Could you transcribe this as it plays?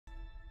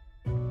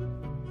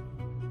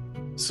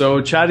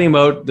So chatting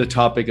about the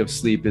topic of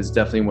sleep is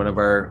definitely one of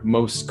our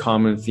most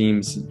common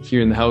themes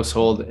here in the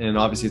household. And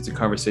obviously it's a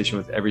conversation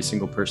with every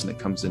single person that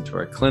comes into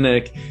our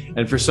clinic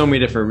and for so many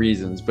different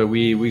reasons. But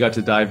we got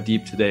to dive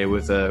deep today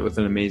with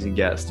an amazing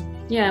guest.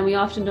 Yeah, and we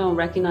often don't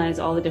recognize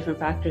all the different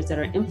factors that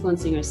are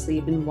influencing our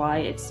sleep and why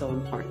it's so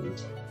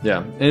important.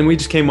 Yeah, and we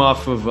just came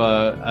off of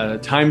a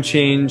time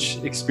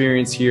change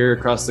experience here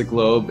across the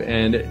globe.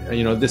 And,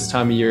 this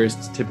time of year is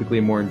typically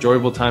a more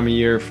enjoyable time of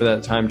year for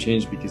that time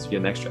change because you get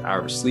an extra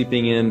hour of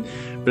sleeping in.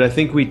 But I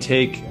think we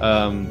take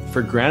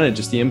for granted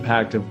just the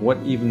impact of what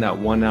even that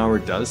 1 hour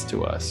does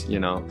to us,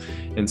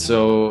 And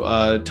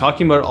so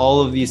talking about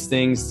all of these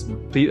things,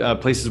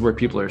 places where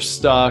people are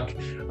stuck,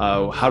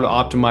 how to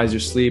optimize your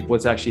sleep,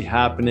 what's actually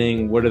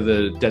happening, what are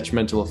the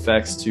detrimental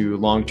effects to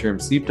long-term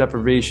sleep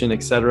deprivation,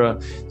 etc.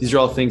 These are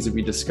all things that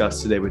we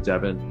discussed today with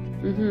Devin.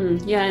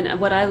 Mm-hmm. Yeah, and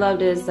what I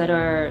loved is that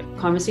our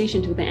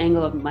conversation took the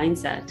angle of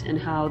mindset and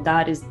how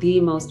that is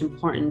the most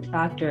important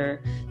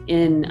factor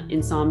in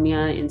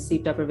insomnia, in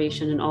sleep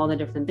deprivation, and all the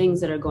different things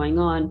that are going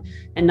on,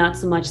 and not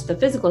so much the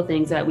physical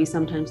things that we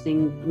sometimes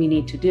think we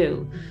need to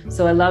do.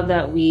 So I love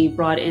that we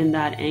brought in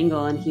that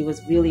angle, and he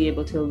was really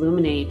able to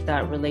illuminate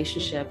that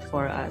relationship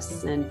for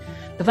us. And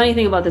the funny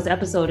thing about this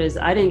episode is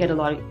I didn't get a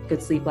lot of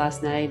good sleep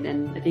last night,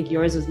 and I think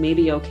yours was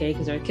maybe okay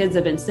because our kids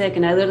have been sick,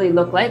 and I literally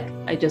look like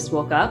I just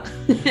woke up.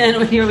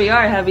 And here we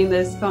are having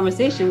this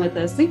conversation with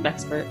a sleep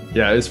expert.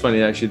 Yeah, it's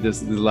funny actually.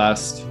 The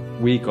last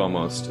week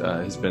almost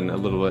has been a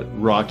little bit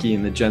rocky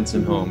in the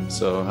Jensen home.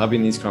 So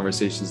having these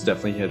conversations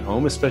definitely hit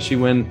home, especially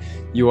when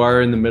you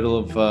are in the middle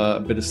of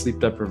a bit of sleep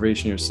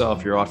deprivation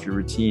yourself. You're off your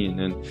routine,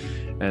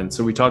 and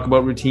so we talk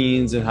about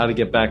routines and how to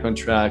get back on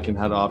track and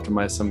how to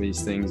optimize some of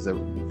these things that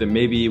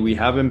maybe we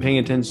have been paying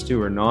attention to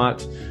or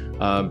not.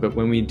 But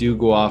when we do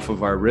go off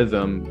of our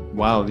rhythm,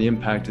 wow, the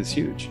impact is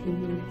huge.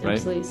 Mm-hmm. Right?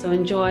 Absolutely. So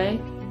enjoy,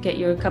 get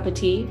your cup of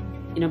tea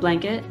in a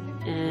blanket,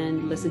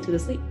 and listen to the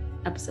sleep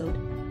episode.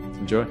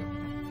 Enjoy.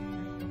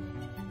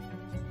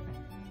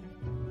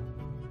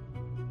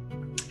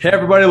 Hey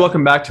everybody,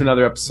 welcome back to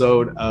another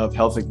episode of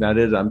Health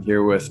Ignited. I'm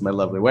here with my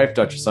lovely wife,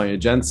 Dr. Sonia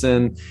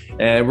Jensen,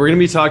 and we're going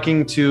to be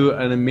talking to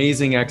an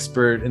amazing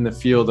expert in the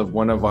field of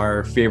one of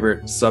our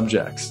favorite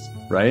subjects,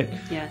 right?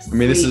 Yes. I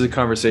mean, this is a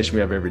conversation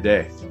we have every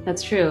day.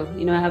 That's true.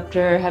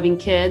 After having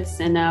kids,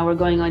 and now we're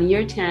going on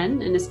year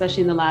 10, and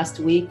especially in the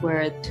last week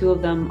where two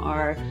of them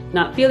are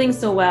not feeling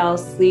so well,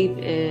 sleep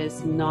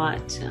is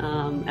not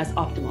as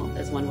optimal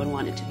as one would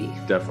want it to be.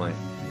 Definitely.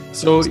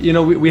 So,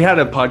 we had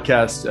a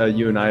podcast,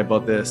 you and I,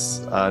 about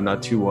this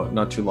not too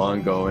long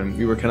ago, and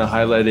we were kind of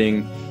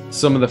highlighting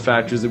some of the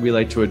factors that we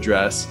like to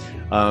address.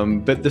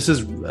 But this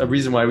is a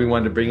reason why we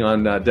wanted to bring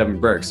on Devin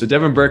Burke. So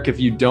Devin Burke, if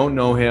you don't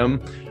know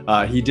him,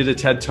 he did a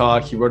TED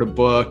Talk, he wrote a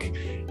book,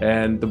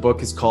 and the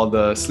book is called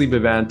The Sleep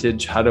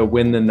Advantage: How to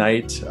Win the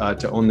Night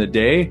to Own the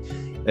Day.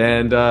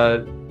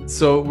 And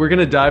so we're going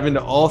to dive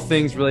into all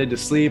things related to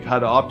sleep, how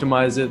to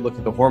optimize it, look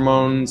at the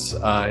hormones,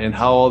 and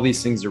how all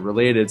these things are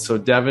related. So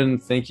Devin,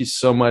 thank you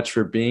so much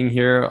for being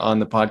here on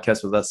the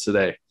podcast with us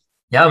today.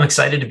 Yeah, I'm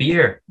excited to be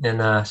here and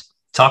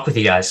talk with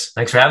you guys.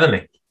 Thanks for having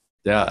me.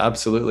 Yeah,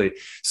 absolutely.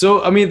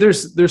 So, I mean,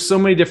 there's so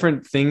many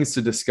different things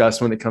to discuss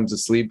when it comes to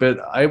sleep, but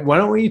why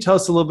don't you tell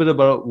us a little bit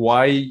about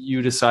why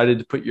you decided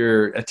to put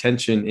your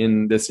attention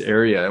in this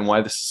area and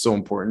why this is so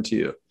important to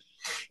you?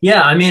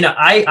 Yeah, I mean,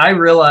 I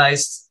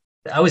realized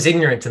I was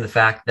ignorant to the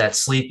fact that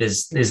sleep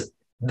is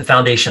the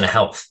foundation of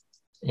health.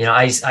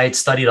 I had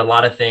studied a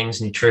lot of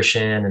things,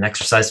 nutrition and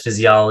exercise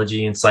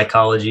physiology and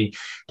psychology.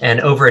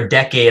 And over a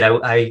decade,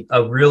 I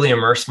really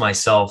immersed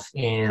myself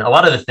in a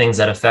lot of the things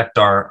that affect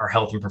our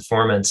health and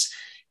performance.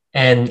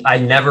 And I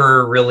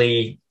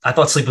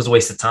thought sleep was a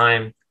waste of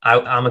time.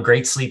 I'm a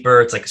great sleeper.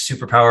 It's like a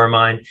superpower of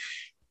mine.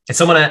 And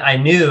someone I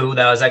knew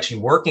that I was actually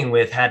working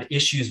with had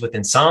issues with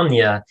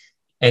insomnia,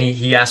 and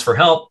he asked for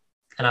help.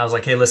 And I was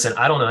like, hey, listen,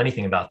 I don't know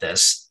anything about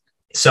this.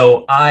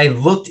 So I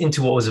looked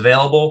into what was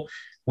available,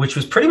 which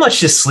was pretty much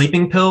just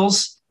sleeping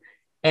pills.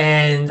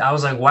 And I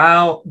was like,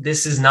 wow,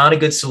 this is not a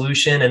good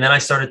solution. And then I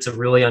started to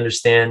really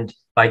understand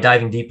by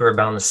diving deeper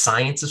about the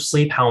science of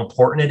sleep, how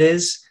important it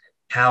is,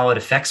 how it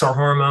affects our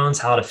hormones,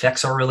 how it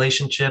affects our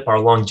relationship, our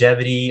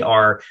longevity,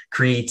 our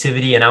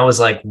creativity. And I was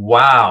like,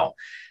 wow,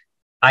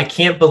 I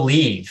can't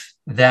believe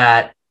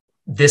that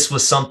this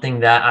was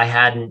something that I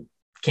hadn't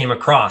came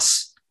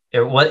across. It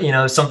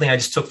was, something I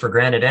just took for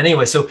granted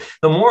anyway. So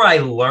the more I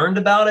learned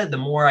about it, the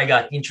more I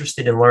got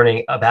interested in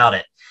learning about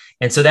it.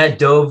 And so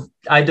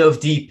I dove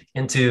deep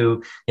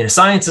into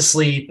science of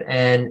sleep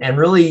and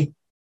really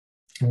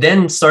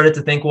then started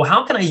to think, well,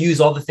 how can I use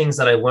all the things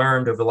that I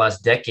learned over the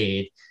last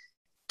decade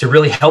to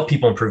really help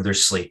people improve their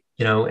sleep?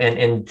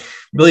 And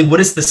really, what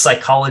is the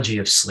psychology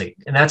of sleep?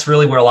 And that's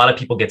really where a lot of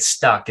people get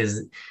stuck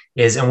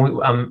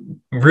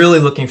I'm really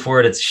looking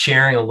forward to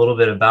sharing a little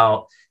bit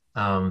about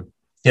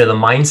the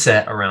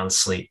mindset around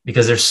sleep,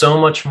 because there's so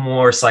much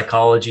more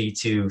psychology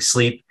to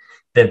sleep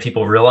than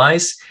people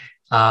realize.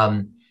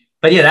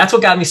 But yeah, that's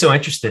what got me so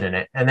interested in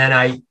it. And then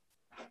I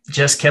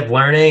just kept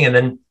learning. And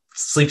then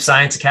Sleep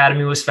Science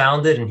Academy was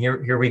founded, and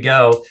here we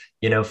go,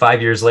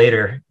 5 years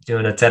later,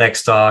 doing a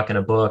TEDx talk and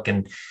a book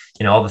and,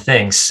 all the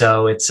things.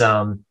 So it's,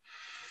 yeah,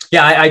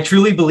 I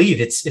truly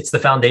believe it's the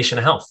foundation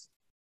of health.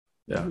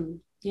 Yeah.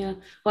 Yeah.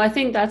 Well, I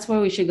think that's where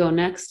we should go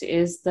next,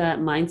 is that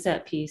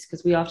mindset piece,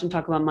 because we often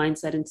talk about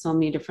mindset in so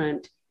many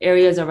different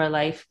areas of our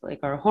life, like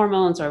our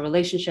hormones, our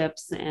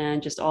relationships,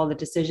 and just all the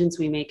decisions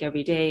we make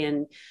every day.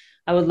 And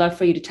I would love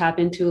for you to tap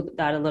into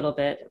that a little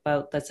bit,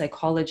 about the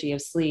psychology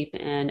of sleep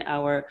and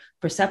our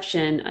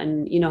perception.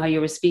 And how you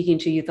were speaking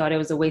to, you thought it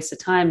was a waste of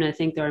time. And I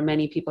think there are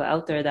many people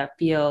out there that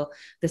feel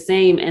the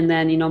same. And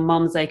then,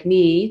 moms like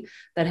me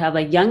that have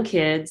like young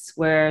kids,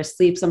 where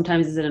sleep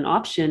sometimes isn't an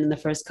option in the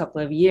first couple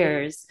of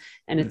years.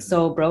 And it's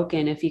so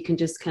broken. If you can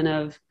just kind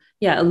of,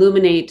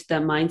 illuminate the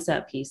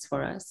mindset piece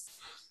for us.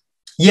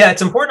 Yeah,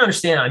 it's important to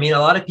understand. I mean, a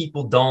lot of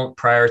people don't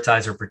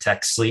prioritize or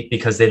protect sleep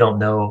because they don't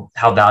know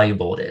how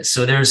valuable it is.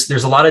 So there's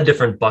a lot of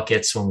different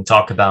buckets when we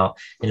talk about,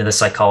 the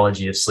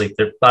psychology of sleep.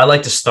 But I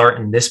like to start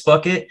in this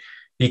bucket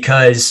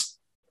because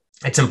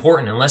it's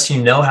important. Unless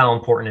you know how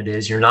important it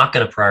is, you're not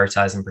going to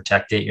prioritize and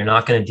protect it. You're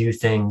not going to do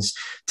things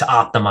to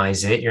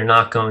optimize it. You're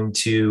not going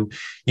to,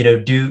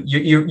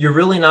 you're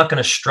really not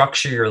going to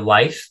structure your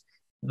life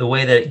the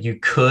way that you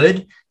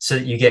could so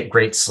that you get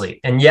great sleep.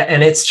 And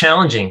it's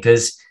challenging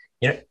because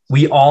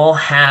we all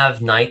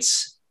have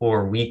nights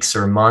or weeks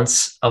or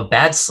months of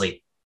bad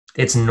sleep.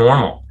 It's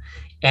normal.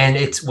 And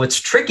what's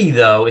tricky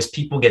though, is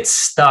people get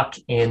stuck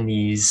in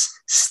these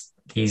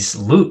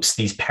loops,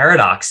 these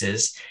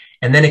paradoxes,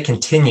 and then it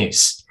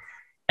continues.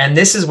 And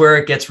this is where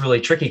it gets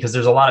really tricky, because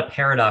there's a lot of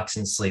paradox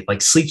in sleep.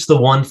 Like, sleep's the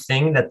one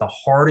thing that the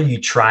harder you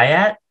try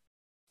at,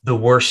 the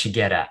worse you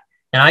get at.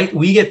 And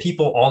we get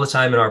people all the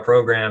time in our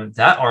program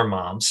that are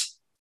moms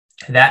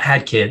that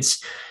had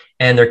kids,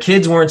 and their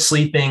kids weren't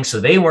sleeping,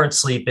 so they weren't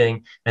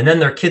sleeping. And then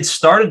their kids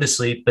started to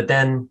sleep, but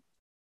then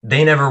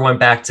they never went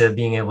back to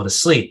being able to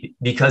sleep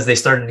because they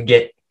started to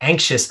get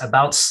anxious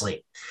about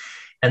sleep.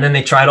 And then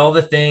they tried all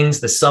the things,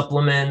 the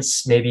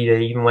supplements, maybe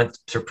they even went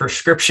to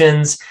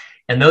prescriptions,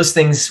 and those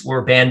things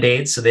were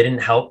Band-Aids, so they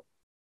didn't help.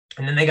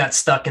 And then they got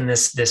stuck in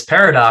this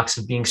paradox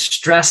of being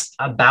stressed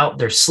about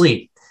their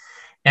sleep.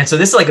 And so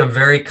this is like a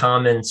very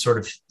common sort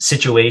of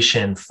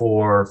situation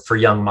for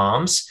young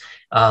moms.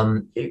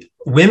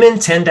 Women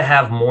tend to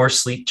have more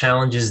sleep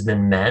challenges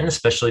than men,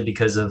 especially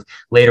because of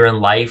later in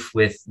life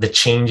with the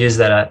changes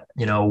that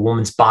a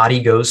woman's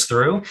body goes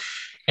through.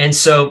 And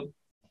so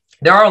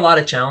there are a lot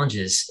of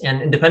challenges,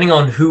 and depending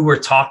on who we're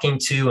talking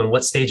to and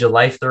what stage of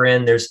life they're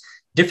in, there's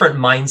different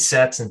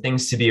mindsets and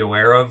things to be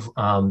aware of.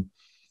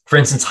 For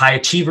instance, high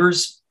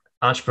achievers,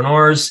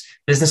 entrepreneurs,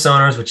 business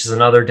owners, which is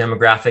another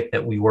demographic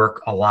that we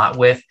work a lot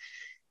with,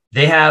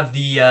 they have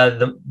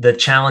the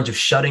challenge of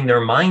shutting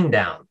their mind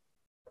down.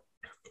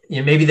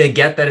 Maybe they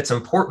get that it's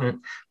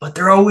important, but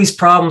they're always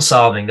problem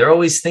solving. They're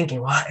always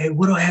thinking, well, hey,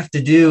 what do I have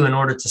to do in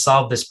order to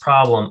solve this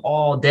problem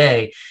all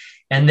day?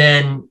 And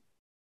then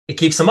it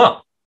keeps them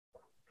up.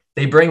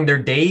 They bring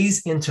their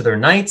days into their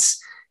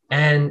nights,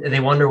 and they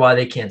wonder why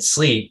they can't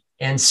sleep.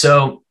 And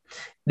so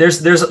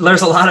there's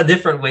a lot of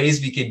different ways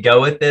we could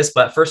go with this.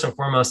 But first and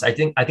foremost, I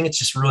think it's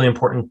just really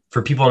important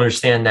for people to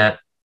understand that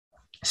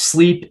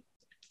sleep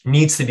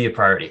needs to be a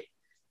priority.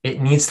 It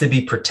needs to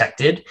be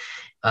protected.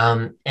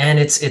 And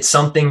it's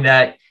something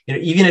that,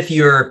 even if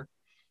you're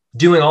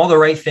doing all the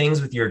right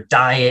things with your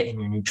diet and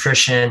your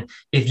nutrition,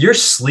 if your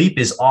sleep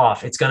is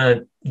off,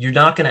 you're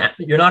not going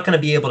to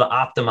be able to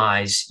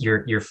optimize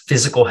your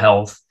physical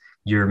health,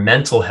 your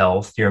mental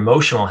health, your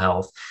emotional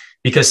health,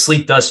 because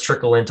sleep does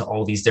trickle into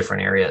all these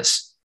different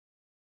areas.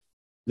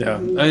 Yeah, I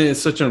mean,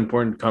 it's such an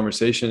important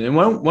conversation. And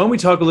why don't we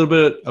talk a little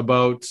bit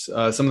about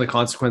some of the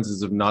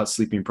consequences of not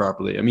sleeping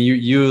properly? I mean,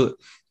 you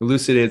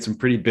elucidated some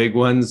pretty big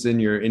ones in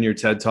your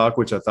TED talk,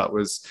 which I thought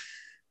was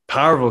a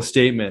powerful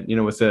statement,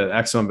 with the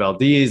Exxon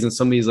Valdez and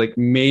some of these like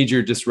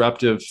major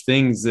disruptive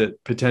things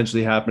that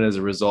potentially happen as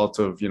a result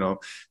of,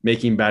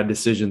 making bad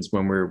decisions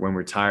when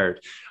we're tired,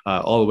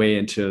 all the way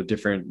into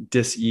different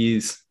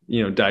dis-ease,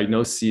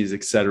 diagnoses,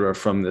 et cetera,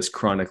 from this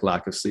chronic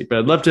lack of sleep. But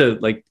I'd love to,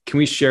 can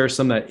we share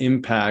some of that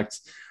impact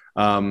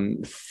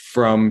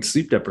from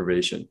sleep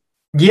deprivation?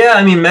 Yeah,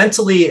 I mean,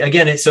 mentally,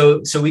 again,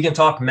 so we can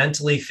talk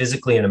mentally,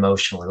 physically, and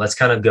emotionally. Let's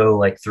kind of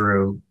go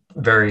through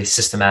very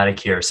systematic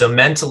here. So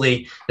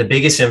mentally, the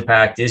biggest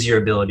impact is your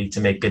ability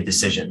to make good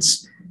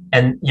decisions.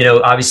 And,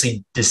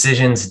 obviously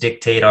decisions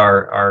dictate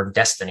our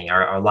destiny,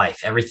 our life,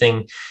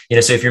 everything,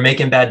 so if you're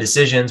making bad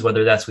decisions,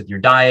 whether that's with your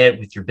diet,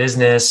 with your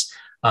business,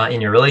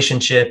 in your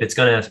relationship, it's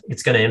going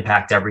to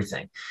impact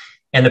everything.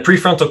 And the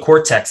prefrontal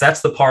cortex,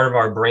 that's the part of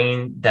our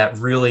brain that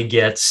really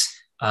gets,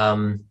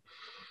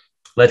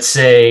 let's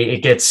say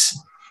it gets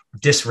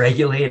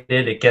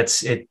dysregulated.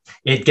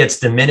 It gets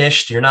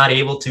diminished. You're not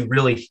able to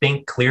really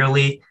think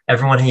clearly.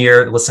 Everyone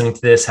here listening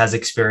to this has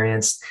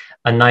experienced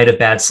a night of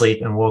bad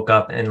sleep and woke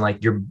up and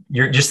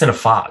you're just in a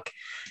fog.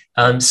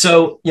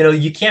 So,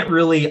 you can't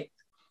really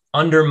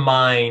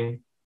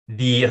undermine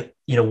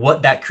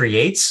what that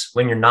creates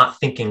when you're not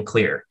thinking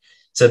clear.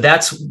 So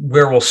that's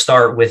where we'll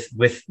start with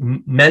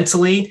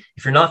mentally.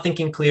 If you're not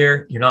thinking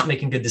clear, you're not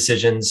making good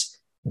decisions,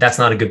 that's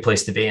not a good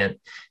place to be in.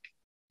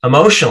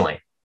 Emotionally,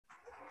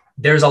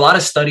 there's a lot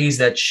of studies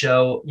that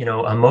show,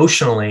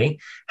 emotionally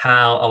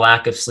how a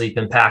lack of sleep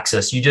impacts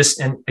us.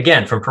 And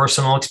again, from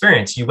personal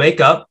experience, you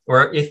wake up,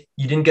 or if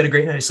you didn't get a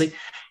great night of sleep,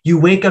 you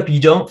wake up, you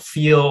don't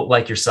feel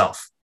like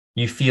yourself.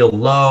 You feel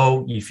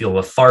low, you feel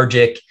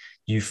lethargic,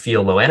 you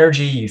feel low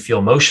energy, you feel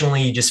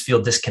emotionally, you just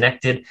feel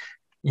disconnected.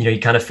 You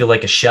kind of feel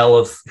like a shell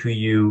of who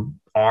you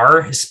are,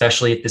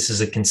 especially if this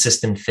is a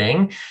consistent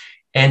thing.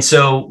 And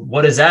so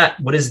what is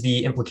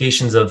the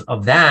implications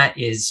of that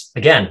is,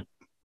 again,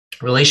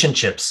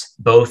 relationships,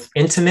 both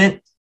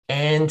intimate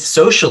and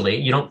socially.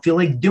 You don't feel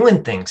like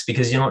doing things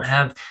because you don't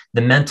have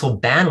the mental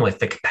bandwidth,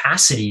 the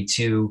capacity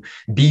to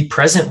be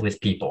present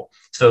with people.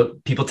 So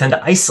people tend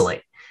to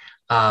isolate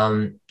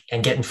and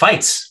get in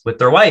fights with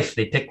their wife.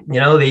 They pick,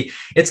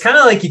 it's kind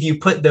of like if you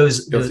put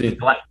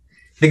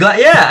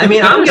yeah, I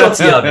mean, I'm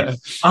guilty of it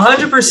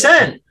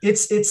 100%.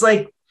 It's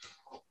like,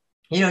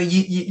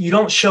 you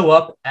don't show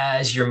up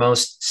as your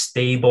most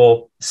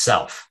stable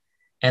self.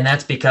 And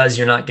that's because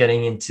you're not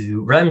getting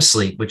into REM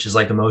sleep, which is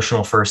like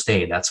emotional first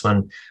aid. That's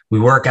when we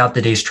work out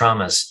the day's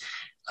traumas.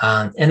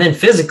 And then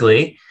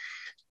physically,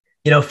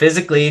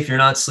 if you're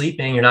not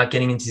sleeping, you're not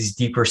getting into these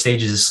deeper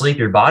stages of sleep,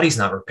 your body's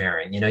not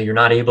repairing. You're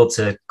not able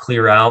to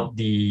clear out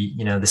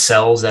the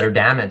cells that are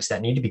damaged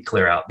that need to be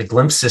clear out. The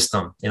lymph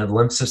system, the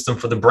lymph system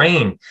for the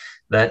brain,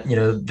 that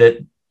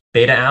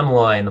beta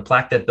amyloid and the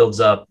plaque that builds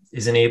up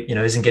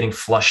isn't getting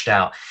flushed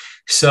out.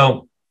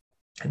 So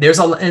there's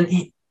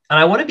and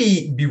I want to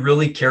be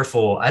really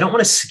careful. I don't want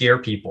to scare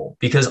people,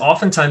 because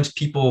oftentimes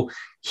people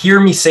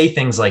hear me say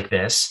things like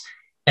this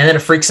and then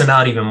it freaks them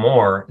out even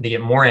more. They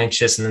get more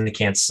anxious and then they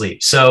can't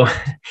sleep. So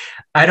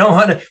I don't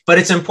want to, but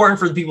it's important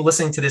for the people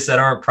listening to this that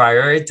aren't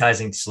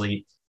prioritizing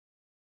sleep,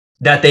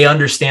 that they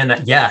understand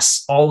that,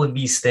 yes, all of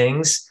these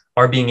things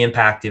are being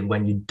impacted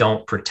when you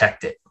don't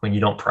protect it, when you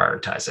don't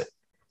prioritize it.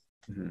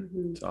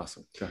 Mm-hmm. It's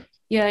awesome. Okay.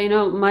 Yeah,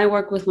 my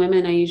work with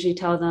women, I usually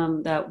tell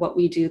them that what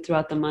we do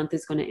throughout the month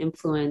is going to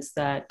influence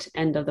that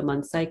end of the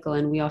month cycle.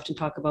 And we often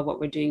talk about what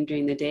we're doing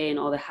during the day, and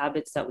all the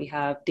habits that we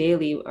have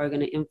daily are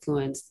going to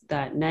influence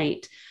that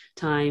night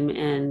time.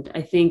 And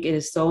I think it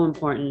is so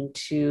important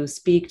to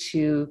speak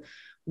to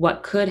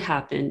what could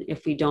happen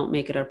if we don't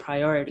make it a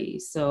priority.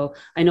 So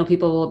I know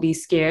people will be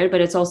scared,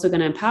 but it's also going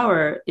to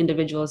empower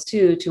individuals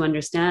too, to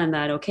understand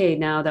that, okay,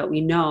 now that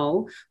we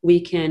know, we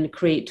can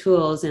create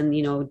tools and,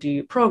 do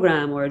your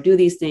program or do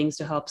these things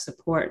to help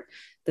support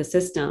the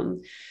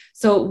system.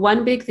 So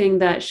one big thing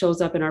that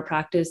shows up in our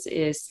practice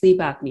is sleep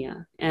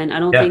apnea. And I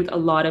don't think a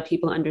lot of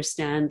people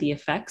understand the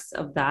effects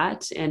of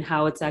that and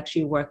how it's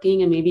actually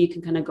working. And maybe you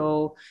can kind of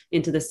go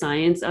into the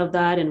science of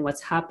that and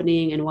what's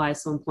happening and why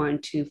it's so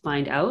important to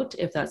find out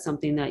if that's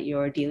something that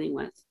you're dealing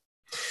with.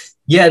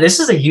 Yeah, this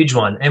is a huge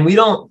one. And we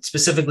don't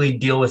specifically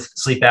deal with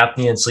sleep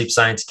apnea and Sleep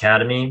Science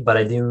Academy, but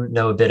I do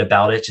know a bit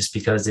about it just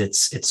because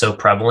it's so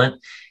prevalent.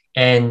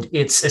 And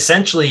it's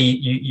essentially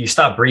you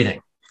stop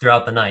breathing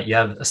throughout the night. You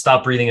have a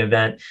stop breathing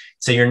event.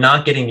 So you're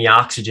not getting the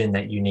oxygen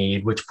that you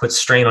need, which puts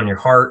strain on your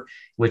heart,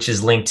 which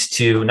is linked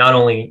to not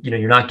only,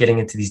 you're not getting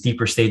into these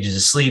deeper stages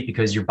of sleep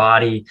because your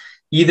body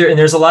and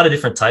there's a lot of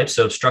different types.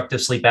 So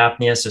obstructive sleep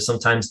apnea. So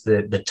sometimes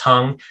the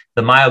tongue,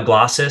 the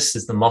myoglossus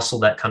is the muscle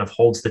that kind of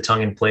holds the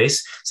tongue in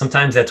place.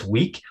 Sometimes that's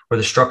weak, or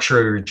the structure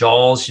of your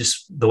jaw is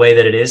just the way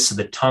that it is. So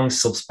the tongue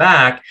slips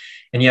back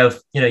and you have,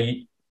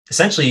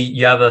 essentially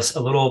you have a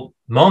little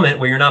moment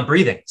where you're not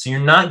breathing. So you're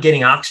not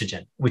getting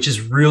oxygen, which is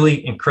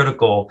really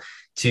critical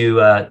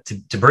to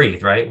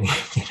breathe, right?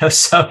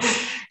 So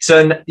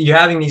you're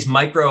having these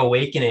micro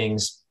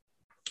awakenings,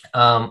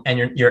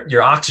 and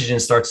your oxygen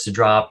starts to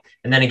drop.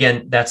 And then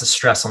again, that's a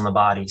stress on the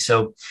body.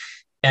 So,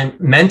 and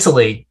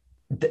mentally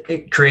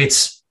it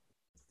creates,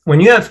 when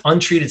you have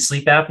untreated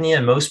sleep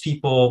apnea, most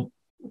people,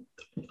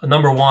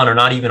 number one, are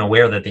not even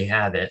aware that they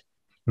have it.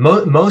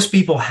 Most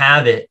people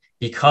have it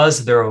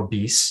because they're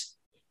obese,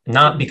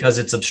 not because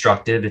it's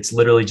obstructive. It's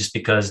literally just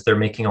because they're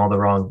making all the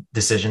wrong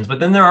decisions.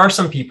 But then there are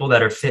some people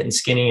that are fit and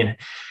skinny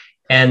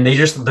and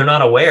they're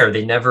not aware.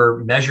 They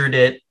never measured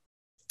it.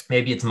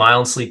 Maybe it's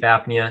mild sleep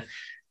apnea.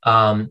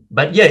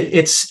 But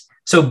yeah,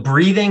 so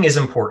breathing is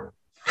important,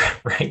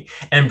 right?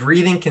 And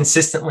breathing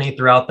consistently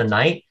throughout the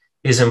night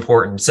is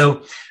important.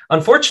 So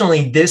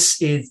unfortunately,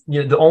 this is,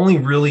 the only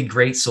really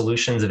great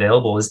solutions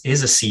available is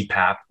a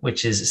CPAP,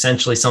 which is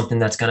essentially something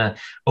that's going to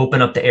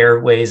open up the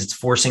airways. It's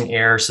forcing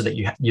air so that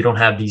you don't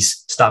have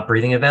these stop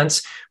breathing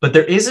events. But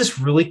there is this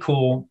really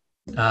cool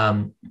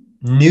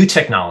new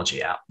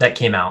technology that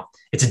came out.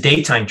 It's a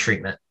daytime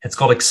treatment. It's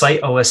called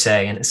Excite OSA.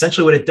 And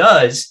essentially what it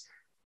does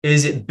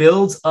is it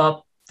builds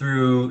up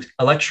through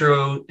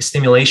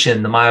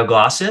electrostimulation the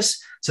myoglossus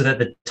so that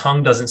the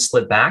tongue doesn't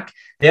slip back.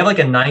 They have like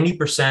a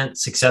 90%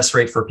 success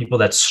rate for people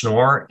that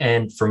snore.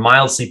 And for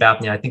mild sleep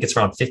apnea, I think it's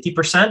around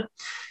 50%.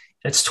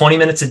 It's 20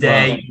 minutes a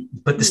day. Wow. You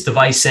put this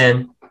device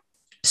in.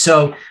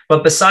 So,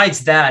 but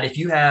besides that, if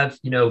you have,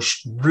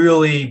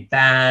 really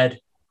bad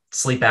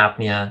sleep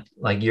apnea,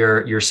 like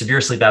your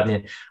severe sleep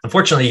apnea,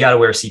 unfortunately, you got to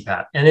wear a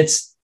CPAP. And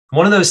it's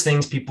one of those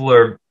things people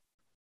are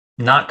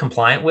not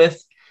compliant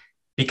with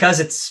because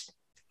it's,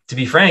 to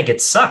be frank,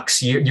 it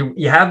sucks.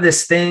 You have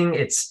this thing,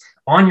 it's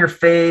on your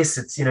face,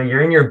 it's,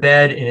 you're in your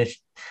bed, and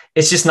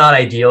it's just not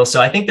ideal.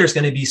 So I think there's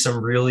going to be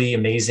some really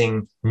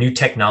amazing new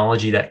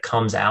technology that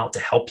comes out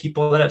to help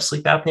people that have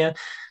sleep apnea.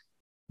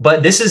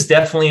 But this is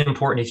definitely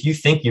important. If you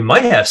think you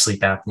might have sleep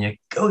apnea,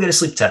 go get a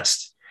sleep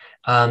test.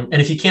 And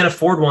if you can't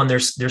afford one,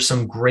 there's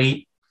some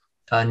great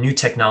new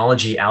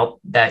technology out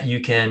that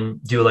you can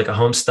do, like a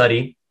home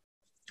study.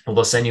 Well,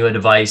 they'll send you a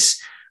device.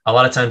 A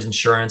lot of times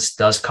insurance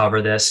does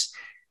cover this.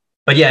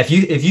 But yeah, if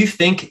you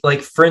think,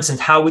 like, for instance,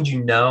 how would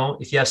you know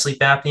if you have sleep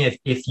apnea?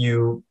 If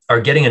you are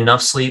getting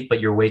enough sleep,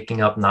 but you're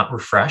waking up not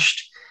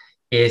refreshed.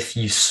 If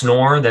you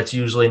snore, that's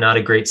usually not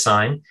a great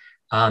sign.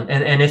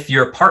 And if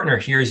your partner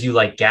hears you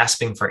like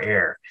gasping for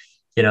air,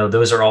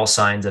 those are all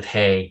signs of,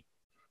 hey,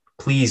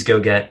 please go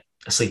get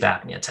a sleep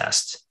apnea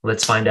test.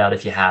 Let's find out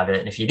if you have it.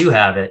 And if you do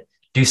have it,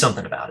 do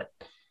something about it.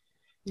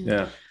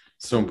 Yeah,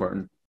 so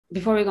important.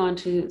 Before we go on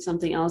to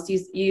something else,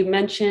 you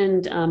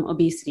mentioned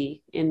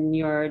obesity in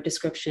your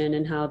description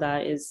and how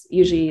that is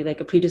usually like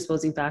a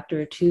predisposing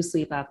factor to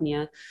sleep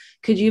apnea.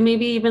 Could you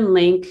maybe even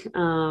link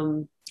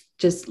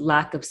just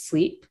lack of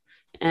sleep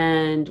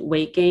and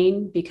weight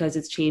gain, because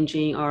it's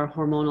changing our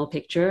hormonal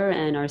picture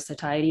and our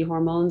satiety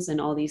hormones and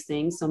all these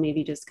things? So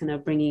maybe just kind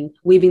of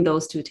weaving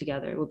those two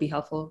together would be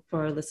helpful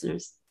for our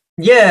listeners.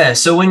 Yeah.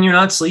 So when you're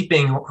not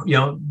sleeping,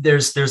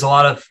 there's a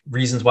lot of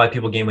reasons why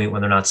people gain weight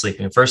when they're not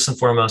sleeping. First and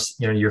foremost,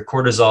 your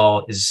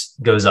cortisol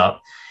goes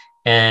up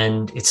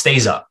and it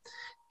stays up.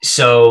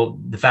 So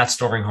the fat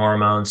storing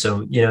hormone.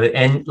 So,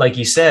 and like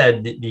you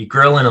said, the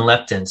ghrelin and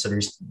leptin. So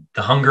there's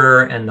the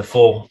hunger and the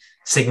full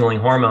signaling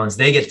hormones,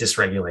 they get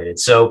dysregulated.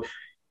 So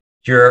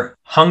you're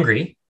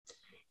hungry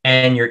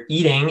and you're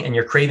eating and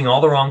you're craving all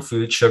the wrong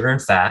food, sugar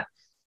and fat,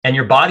 and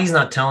your body's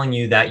not telling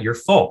you that you're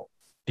full,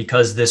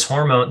 because these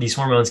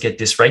hormones get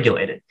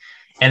dysregulated.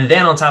 And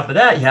then on top of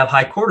that, you have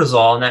high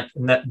cortisol,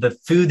 and that the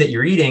food that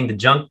you're eating, the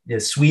junk, the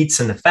sweets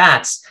and the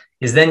fats,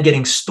 is then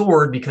getting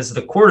stored because of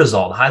the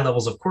cortisol, the high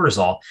levels of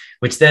cortisol,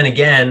 which then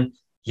again,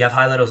 you have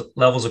high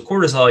levels of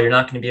cortisol, you're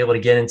not going to be able to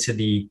get into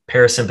the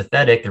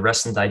parasympathetic, the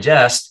rest and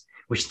digest,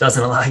 which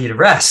doesn't allow you to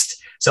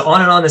rest. So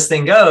on and on this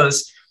thing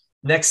goes.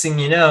 Next thing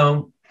you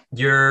know,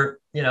 you're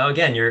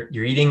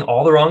eating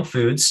all the wrong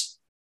foods,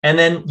 and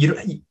then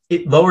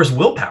it lowers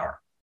willpower.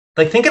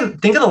 Like think of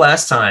the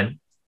last time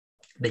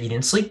that you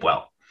didn't sleep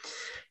well,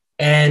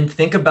 and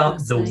think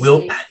about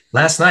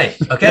last night.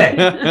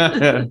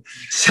 Okay.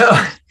 So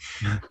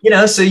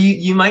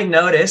you might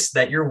notice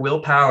that your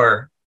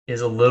willpower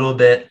is a little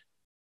bit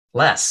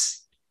less,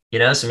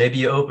 so maybe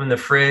you open the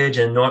fridge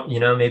and,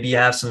 maybe you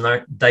have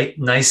some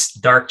nice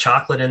dark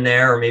chocolate in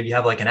there, or maybe you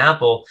have like an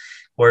apple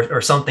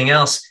or something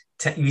else.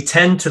 You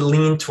tend to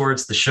lean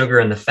towards the sugar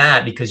and the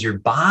fat because your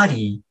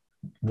body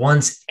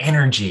wants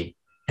energy.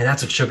 And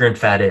that's what sugar and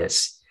fat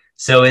is.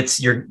 So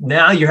you're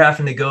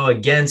having to go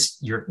against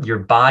your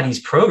body's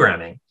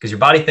programming, because your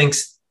body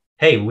thinks,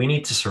 hey, we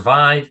need to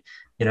survive.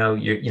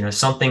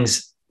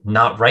 Something's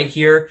not right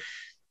here.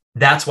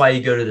 That's why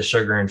you go to the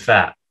sugar and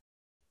fat.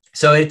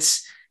 So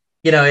it's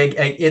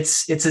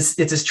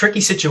a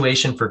tricky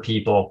situation for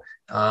people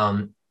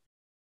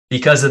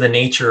because of the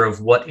nature of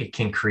what it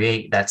can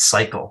create, that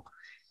cycle.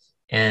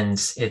 And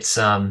it's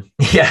not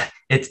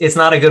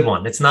a good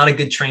one. It's not a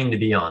good train to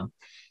be on.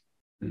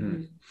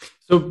 Mm-hmm.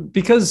 So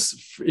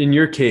because in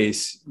your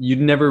case, you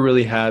never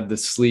really had the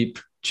sleep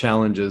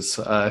challenges.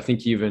 I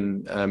think you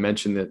even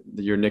mentioned that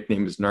your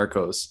nickname is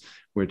Narcos,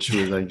 which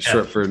was like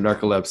short for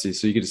narcolepsy.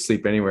 So you could just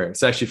sleep anywhere.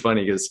 It's actually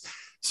funny because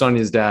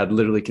Sonia's dad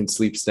literally can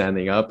sleep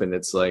standing up, and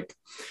it's like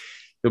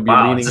he'll be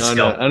leaning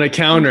on a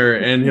counter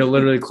and he'll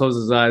literally close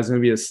his eyes and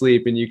be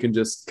asleep, and you can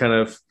just kind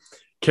of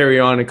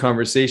carry on a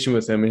conversation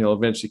with him and he'll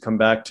eventually come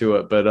back to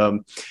it. But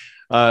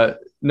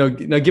no,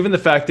 given the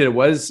fact that it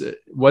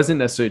wasn't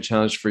necessarily a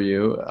challenge for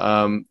you,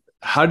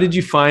 how did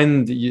you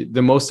find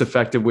the most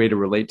effective way to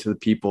relate to the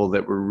people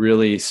that were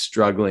really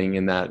struggling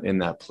in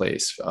that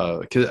place?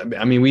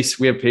 Because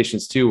we have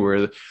patients too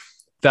where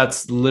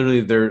that's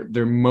literally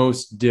their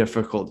most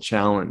difficult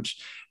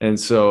challenge, and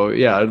so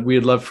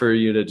we'd love for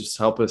you to just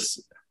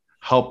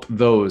help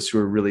those who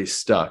are really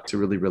stuck to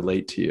really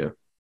relate to you.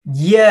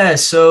 Yeah,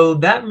 so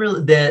that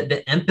really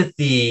the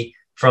empathy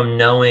from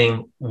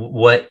knowing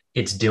what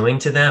it's doing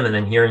to them and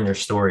then hearing their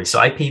stories. So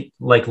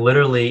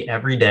literally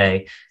every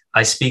day,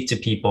 I speak to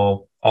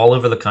people all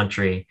over the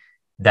country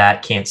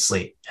that can't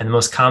sleep. And the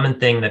most common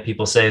thing that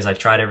people say is, I've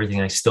tried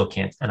everything, I still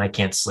can't, and I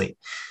can't sleep.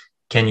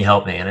 Can you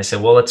help me? And I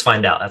said, well, let's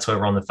find out. That's why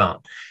we're on the phone.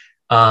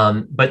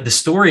 But the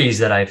stories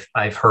that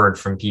I've heard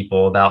from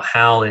people about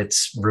how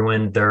it's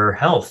ruined their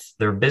health,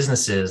 their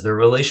businesses, their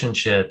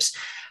relationships,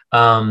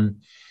 and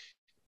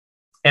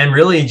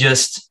really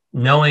just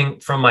knowing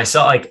from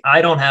myself, like,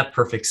 I don't have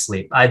perfect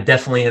sleep. I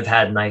definitely have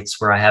had nights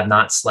where I have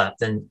not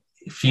slept, and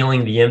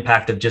feeling the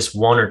impact of just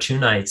 1 or 2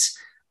 nights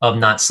of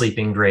not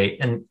sleeping great,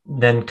 and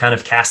then kind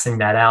of casting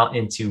that out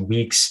into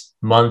weeks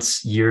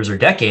months, years, or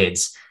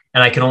decades.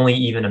 And I can only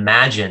even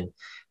imagine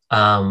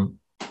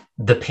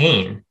the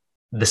pain,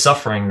 the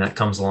suffering that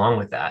comes along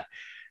with that,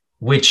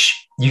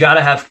 which you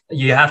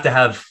have to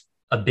have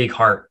a big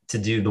heart to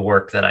do the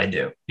work that I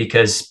do,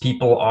 because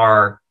people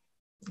are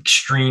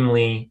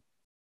extremely,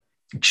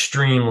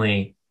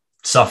 extremely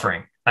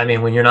suffering. I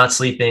mean, when you're not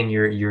sleeping,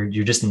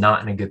 you're just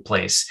not in a good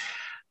place.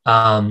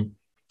 So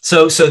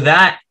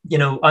that,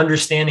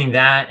 understanding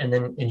that, and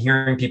then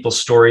hearing people's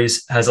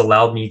stories has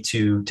allowed me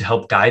to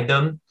help guide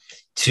them.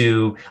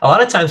 To a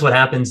lot of times what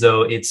happens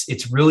though,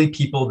 it's really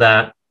people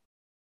that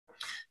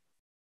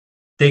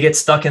they get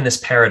stuck in this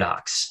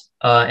paradox,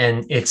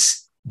 and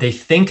they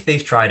think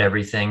they've tried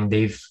everything.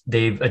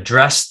 They've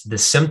addressed the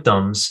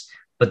symptoms,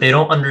 but they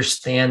don't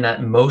understand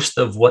that most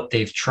of what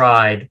they've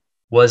tried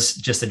was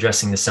just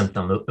addressing the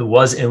symptom. It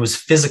was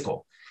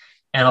physical.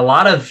 And a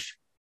lot of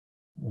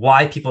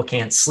why people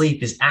can't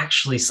sleep is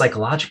actually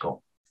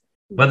psychological.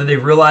 Whether they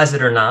realize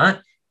it or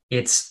not,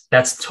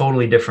 that's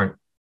totally different.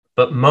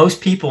 But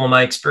most people, in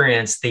my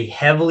experience, they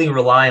heavily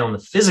rely on the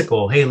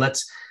physical. Hey,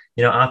 let's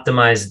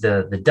optimize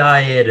the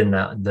diet and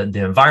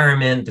the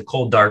environment, the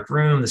cold, dark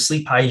room, the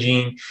sleep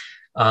hygiene.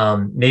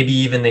 Maybe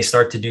even they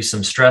start to do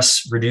some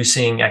stress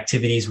reducing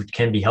activities, which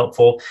can be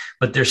helpful.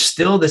 But there's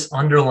still this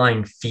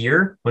underlying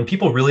fear when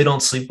people really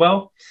don't sleep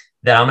well,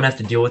 that I'm going to have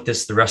to deal with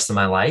this the rest of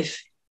my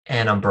life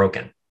and I'm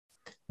broken.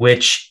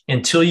 Which,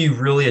 until you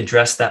really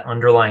address that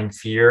underlying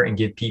fear and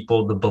give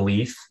people the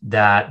belief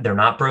that they're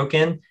not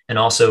broken, and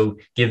also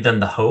give them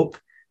the hope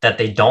that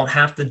they don't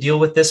have to deal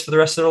with this for the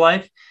rest of their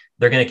life,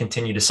 they're going to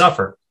continue to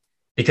suffer,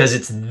 because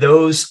it's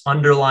those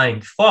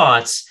underlying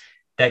thoughts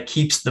that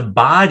keeps the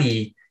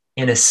body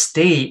in a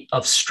state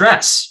of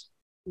stress.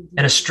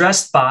 And a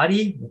stressed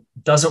body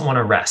doesn't want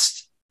to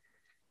rest.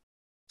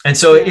 And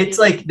so it's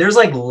like, there's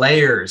like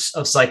layers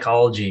of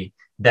psychology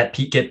that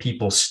get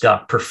people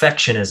stuck.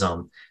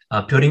 Perfectionism,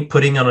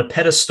 putting on a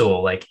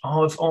pedestal, like,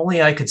 oh, if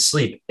only I could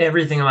sleep,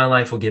 everything in my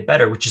life will get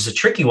better, which is a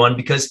tricky one,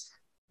 because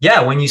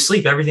when you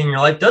sleep, everything in your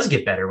life does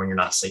get better when you're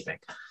not sleeping.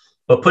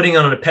 But putting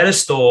on a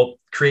pedestal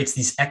creates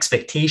these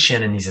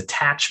expectation and these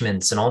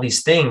attachments and all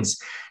these things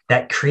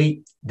that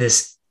create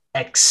this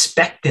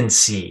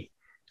expectancy,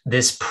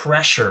 this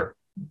pressure,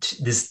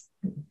 this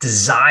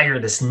desire,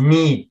 this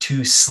need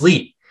to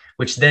sleep,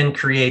 which then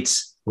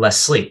creates less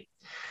sleep.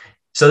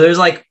 So there's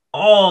like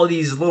all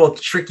these little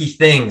tricky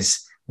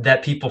things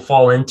that people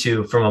fall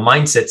into from a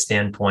mindset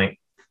standpoint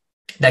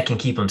that can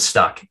keep them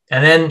stuck.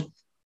 And then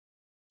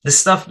the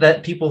stuff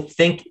that people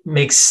think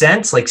makes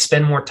sense, like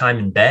spend more time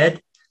in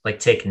bed, like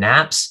take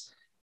naps.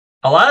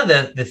 A lot of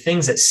the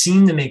things that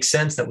seem to make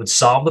sense that would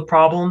solve the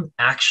problem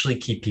actually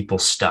keep people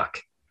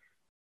stuck,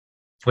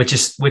 which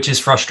is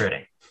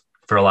frustrating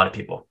for a lot of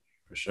people.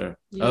 For sure.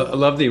 Yeah. I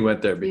love that you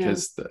went there,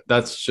 because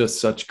that's just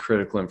such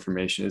critical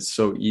information. It's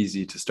so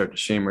easy to start to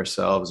shame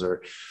ourselves,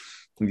 or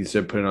like you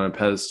said, put it on a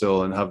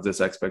pedestal and have this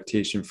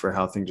expectation for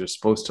how things are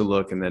supposed to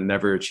look, and then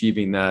never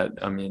achieving that.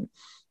 I memean,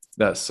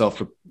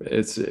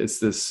 it's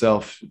this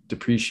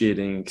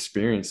self-depreciating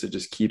experience that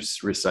just keeps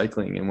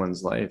recycling in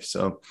one's life.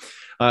 So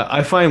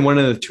I find one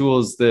of the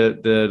tools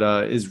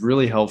that is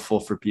really helpful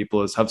for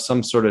people is have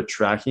some sort of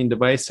tracking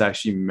device to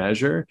actually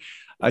measure.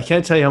 I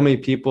can't tell you how many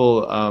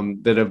people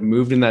that have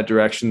moved in that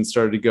direction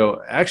started to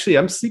go, actually,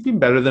 I'm sleeping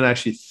better than I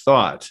actually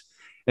thought.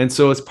 And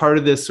so it's part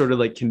of this sort of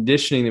like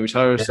conditioning that we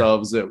tell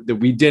ourselves that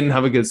we didn't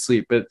have a good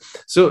sleep. But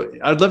so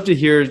I'd love to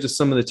hear just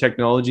some of the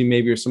technology,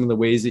 maybe, or some of the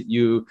ways that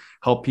you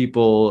help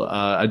people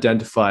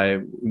identify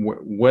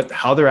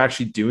how they're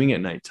actually doing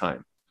at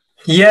nighttime.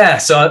 Yeah.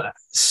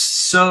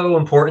 So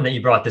important that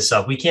you brought this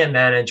up. We can't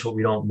manage what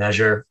we don't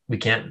measure. We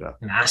can't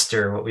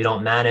master what we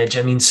don't manage.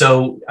 I mean,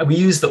 so we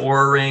use the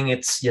Oura Ring.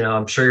 It's,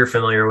 I'm sure you're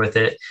familiar with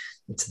it.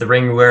 It's the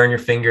ring you wear on your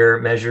finger,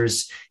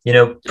 measures,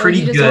 pretty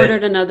he just good.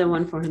 Ordered another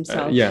one for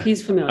himself.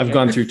 He's familiar. I've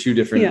gone through 2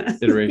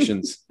 different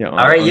iterations. All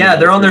right.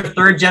 They're on their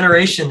 3rd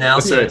generation now.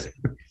 So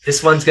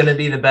this one's going to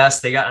be the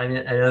best. I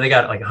know they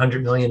got like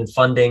 100 million in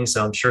funding.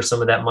 So I'm sure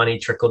some of that money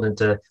trickled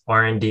into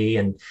R&D.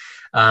 And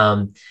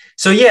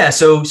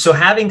so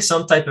having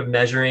some type of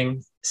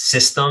measuring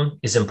system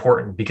is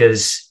important,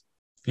 because,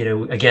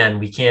 again,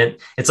 we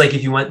can't, it's like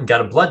if you went and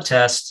got a blood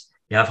test,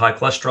 you have high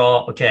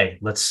cholesterol. Okay,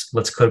 let's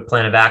put a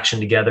plan of action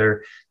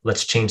together.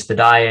 Let's change the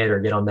diet or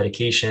get on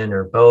medication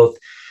or both.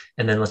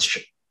 And then let's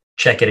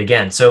check it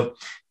again. So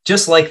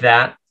just like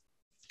that,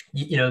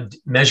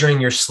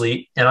 measuring your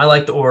sleep. And I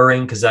like the Oura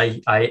Ring because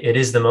it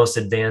is the most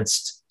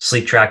advanced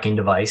sleep tracking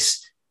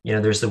device.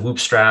 There's the Whoop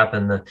strap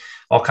and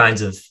all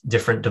kinds of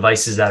different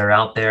devices that are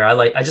out there.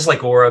 I just like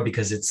Oura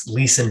because it's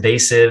least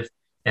invasive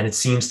and it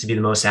seems to be the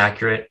most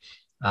accurate.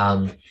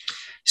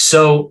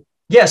 So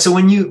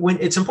when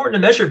it's important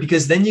to measure,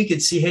 because then you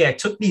could see, hey, I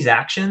took these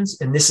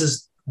actions and this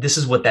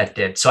is what that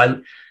did.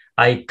 So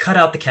I cut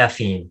out the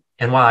caffeine,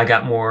 and wow, I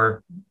got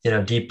more,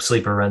 deep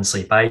sleep or REM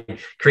sleep. I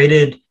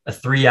created a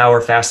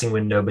 3-hour fasting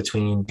window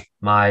between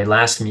my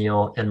last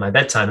meal and my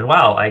bedtime, and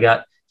wow, I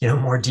got,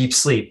 more deep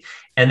sleep.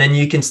 And then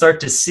you can start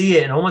to see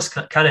it, and almost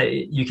kind of,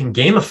 you can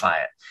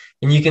gamify it,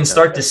 and you can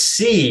start to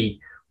see,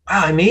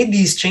 wow, I made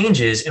these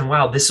changes and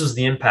wow, this was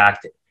the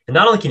impact. And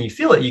not only can you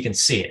feel it, you can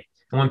see it.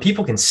 And when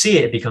people can see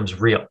it, it becomes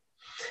real.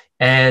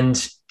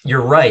 And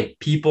you're right.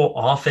 People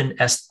often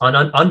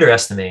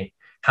underestimate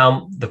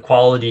how the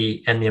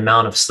quality and the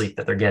amount of sleep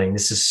that they're getting.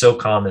 This is so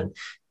common.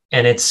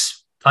 And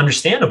it's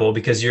understandable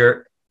because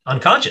you're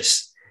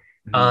unconscious.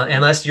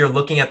 Unless you're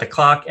looking at the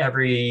clock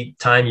every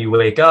time you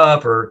wake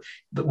up, or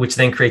which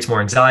then creates more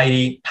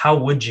anxiety. How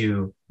would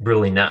you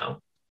really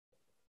know?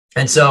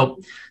 And so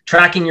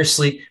tracking your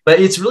sleep, but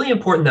it's really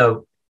important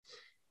though,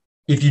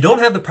 if you don't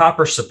have the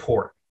proper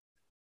support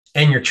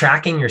and you're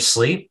tracking your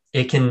sleep,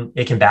 it can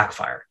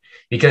backfire,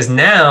 because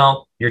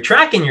now you're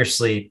tracking your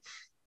sleep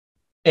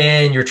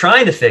and you're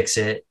trying to fix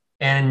it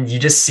and you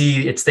just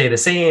see it stay the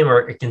same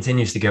or it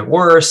continues to get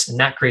worse, and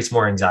that creates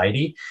more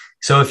anxiety.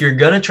 So if you're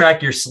going to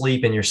track your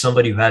sleep and you're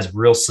somebody who has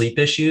real sleep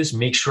issues,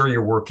 make sure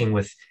you're working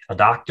with a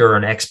doctor or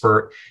an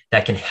expert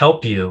that can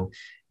help you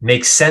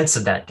make sense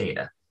of that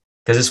data.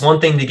 Because it's one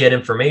thing to get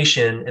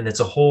information, and it's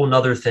a whole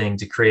nother thing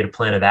to create a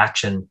plan of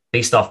action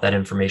based off that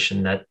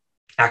information that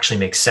actually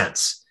makes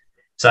sense.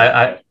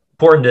 So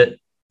important to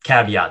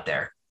caveat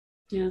there.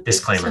 Yeah.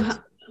 Disclaimer. So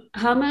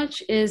how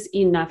much is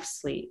enough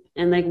sleep?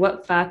 And like,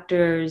 what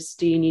factors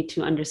do you need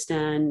to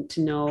understand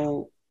to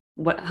know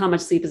how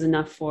much sleep is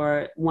enough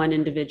for one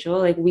individual?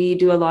 Like, we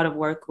do a lot of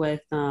work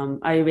with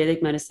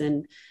Ayurvedic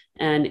medicine,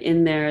 and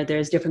in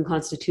there's different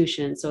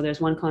constitutions. So there's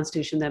one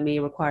constitution that may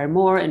require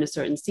more in a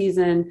certain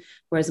season,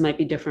 whereas it might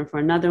be different for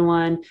another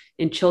one.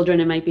 In children,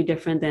 it might be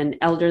different than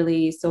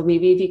elderly. So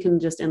maybe if you can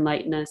just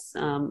enlighten us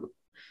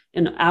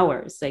in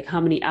hours, like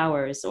how many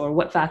hours or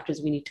what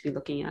factors we need to be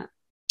looking at.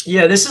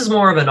 Yeah, this is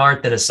more of an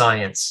art than a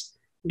science,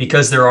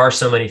 because there are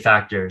so many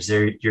factors.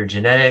 There's your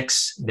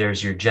genetics,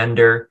 there's your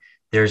gender,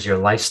 there's your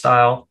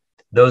lifestyle.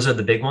 Those are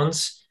the big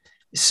ones.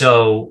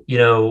 So,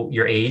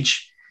 your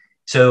age.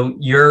 So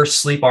your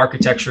sleep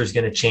architecture is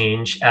going to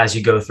change as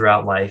you go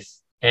throughout life.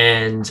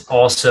 And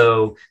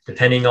also,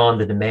 depending on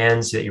the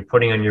demands that you're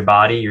putting on your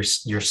body, your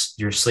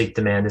sleep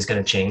demand is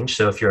going to change.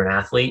 So if you're an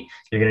athlete,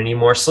 you're going to need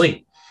more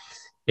sleep.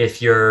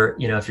 If you're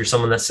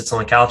someone that sits on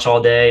the couch all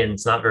day and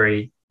it's not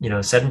very,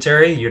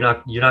 sedentary, you're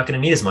not going to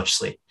need as much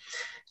sleep.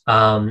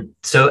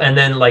 So, and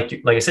then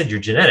like I said,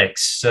 your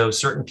genetics. So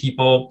certain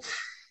people,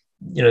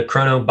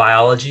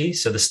 chronobiology.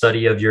 So the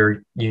study of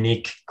your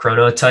unique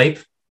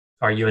chronotype.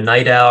 Are you a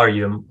night owl? Are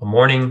you a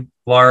morning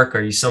lark?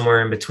 Are you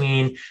somewhere in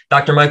between?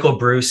 Dr. Michael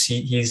Bruce,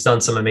 he's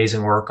done some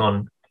amazing work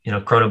on,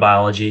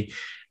 chronobiology.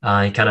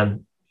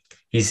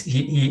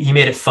 He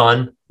made it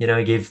fun.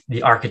 He gave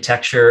the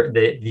architecture,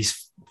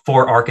 these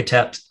 4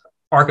 archetypes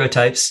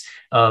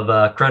of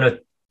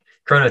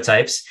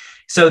chronotypes.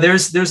 So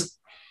there's,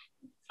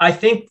 I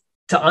think,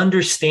 to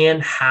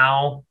understand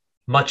how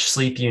much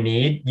sleep you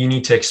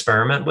need to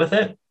experiment with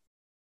it.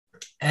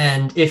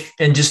 And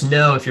just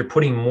know if you're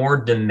putting more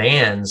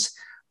demands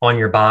on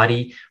your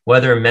body,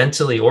 whether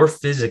mentally or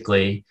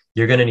physically,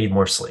 you're going to need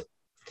more sleep.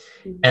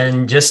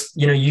 And just,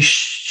 you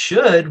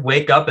should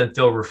wake up and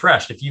feel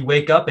refreshed. If you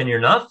wake up and you're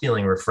not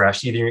feeling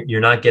refreshed, either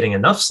you're not getting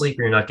enough sleep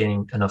or you're not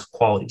getting enough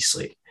quality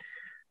sleep.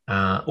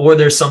 Or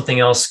there's something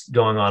else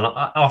going on.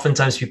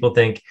 Oftentimes people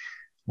think,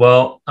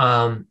 well,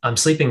 I'm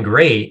sleeping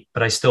great,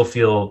 but I still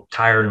feel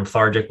tired and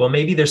lethargic. Well,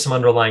 maybe there's some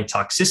underlying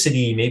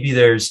toxicity. Maybe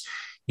there's,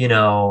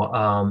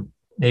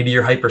 maybe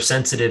you're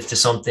hypersensitive to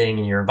something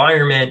in your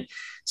environment.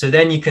 So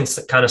then you can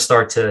kind of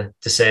start to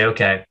say,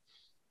 okay,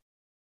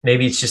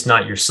 maybe it's just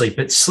not your sleep.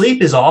 But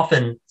sleep is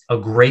often a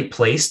great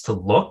place to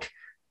look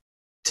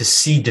to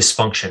see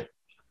dysfunction.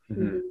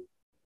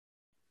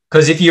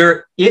 Because if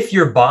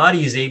your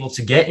body is able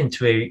to get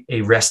into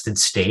a rested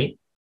state,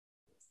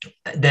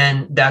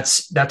 then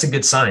that's a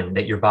good sign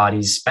that your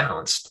body's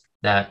balanced,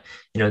 that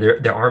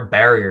there aren't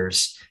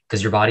barriers,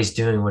 because your body's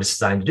doing what it's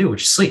designed to do,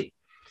 which is sleep.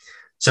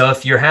 So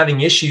if you're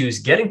having issues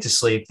getting to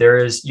sleep, there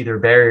is either a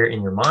barrier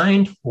in your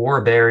mind or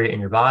a barrier in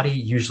your body.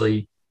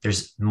 Usually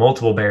there's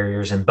multiple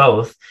barriers in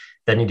both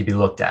that need to be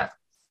looked at.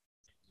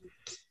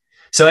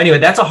 So anyway,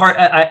 that's a hard,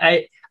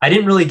 I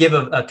didn't really give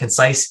a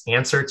concise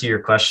answer to your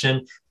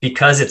question,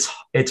 because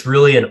it's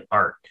really an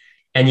art,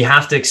 and you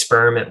have to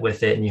experiment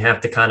with it, and you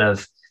have to kind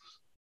of,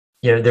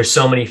 there's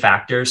so many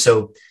factors.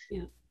 So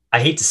yeah.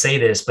 I hate to say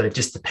this, but it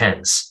just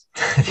depends.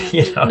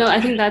 No,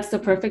 I think that's the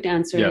perfect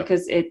answer,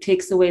 because it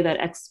takes away that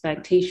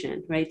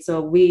expectation, right?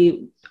 So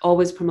we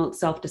always promote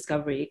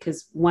self-discovery,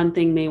 because one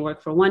thing may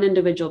work for one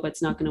individual, but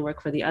it's not going to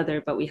work for the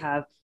other. But we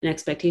have an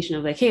expectation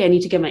of like, hey, I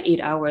need to get my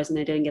 8 hours and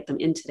I didn't get them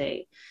in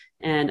today.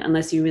 And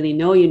unless you really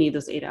know you need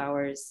those 8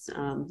 hours.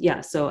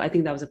 So I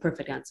think that was a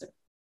perfect answer.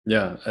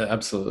 Yeah,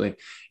 absolutely.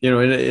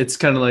 It's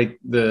kind of like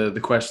the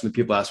question that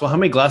people ask, well, how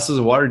many glasses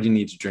of water do you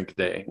need to drink a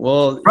day?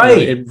 Well, right.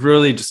 It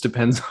really just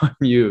depends on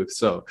you.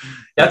 So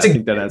I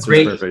think that answer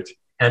is perfect.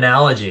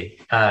 Analogy.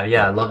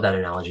 I love that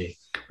analogy.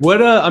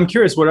 I'm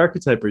curious, what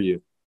archetype are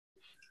you?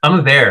 I'm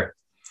a bear.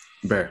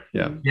 Bear.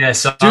 Yeah. Yeah.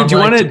 So do you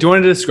want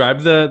to describe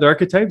the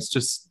archetypes,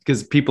 just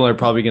because people are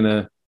probably going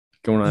to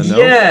going on?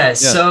 Yeah.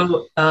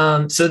 So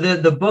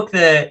the book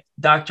that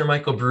Dr.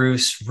 Michael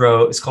Bruce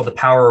wrote is called The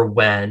Power of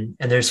When,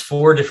 and there's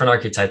 4 different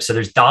archetypes. So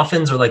there's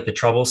dolphins, are like the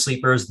trouble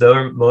sleepers.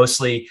 They're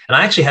mostly, and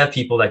I actually have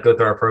people that go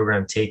through our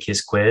program take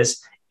his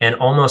quiz, and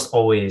almost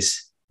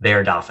always they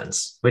are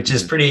dolphins, which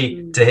is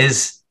pretty, to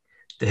his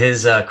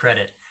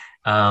credit.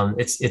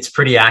 It's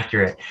pretty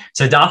accurate.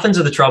 So dolphins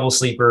are the trouble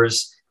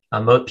sleepers.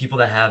 People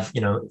that have,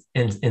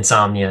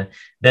 insomnia.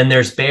 Then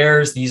there's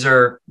bears.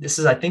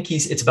 I think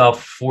it's about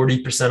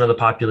 40% of the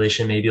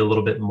population, maybe a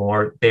little bit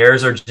more.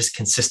 Bears are just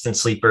consistent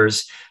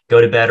sleepers, go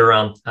to bed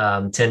around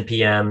 10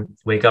 p.m.,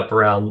 wake up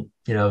around,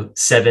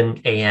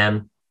 7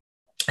 a.m.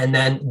 And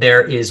then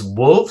there is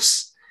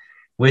wolves,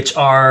 which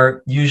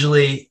are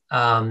usually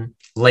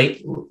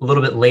late, a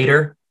little bit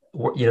later.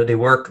 They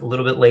work a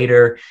little bit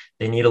later.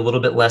 They need a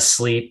little bit less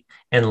sleep.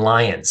 And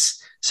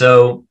lions.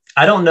 So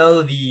I don't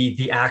know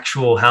the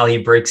actual how he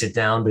breaks it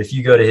down, but if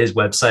you go to his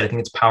website, I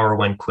think it's Power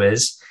When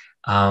Quiz.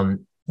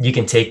 You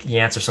can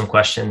answer some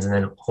questions, and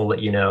then he'll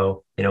let you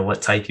know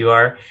what type you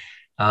are.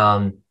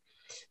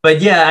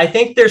 But yeah, I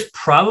think there's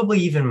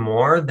probably even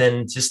more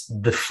than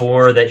just the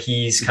 4 that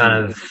he's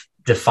kind of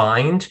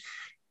defined.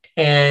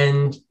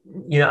 And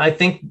I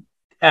think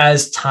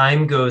as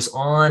time goes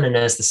on and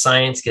as the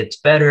science gets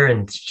better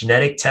and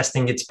genetic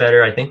testing gets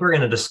better, I think we're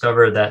going to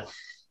discover that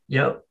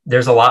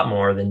there's a lot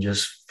more than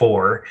just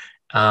 4.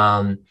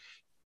 And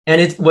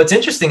what's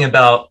interesting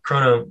about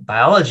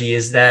chronobiology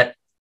is that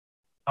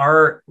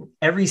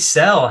every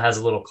cell has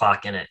a little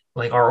clock in it.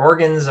 Like our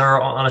organs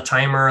are on a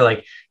timer,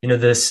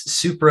 this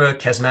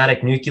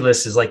suprachiasmatic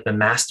nucleus is like the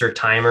master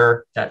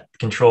timer that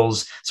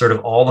controls sort of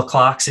all the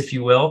clocks, if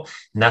you will.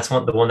 And that's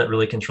the one that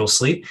really controls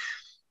sleep.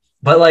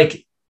 But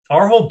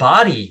our whole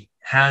body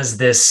has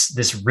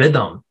this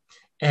rhythm,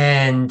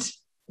 and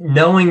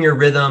knowing your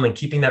rhythm and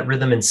keeping that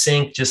rhythm in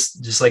sync,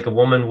 just like a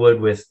woman would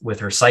with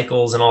her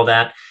cycles and all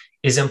that,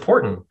 is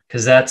important,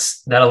 because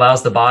that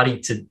allows the body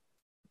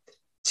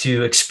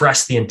to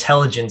express the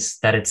intelligence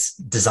that it's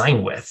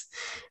designed with.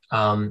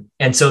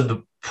 And so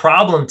the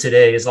problem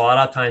today is a lot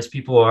of times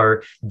people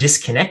are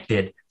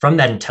disconnected from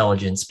that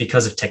intelligence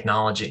because of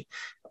technology,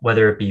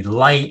 whether it be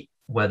light,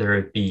 whether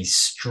it be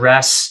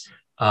stress,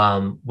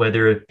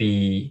 whether it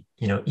be,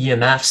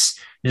 EMFs.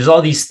 There's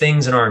all these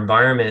things in our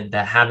environment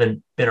that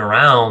haven't been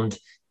around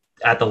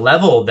at the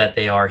level that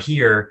they are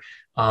here,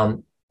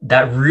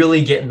 that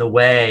really get in the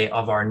way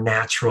of our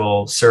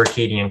natural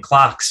circadian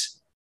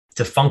clocks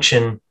to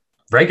function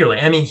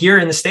regularly. I mean, here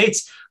in the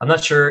States, I'm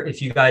not sure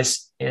if you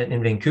guys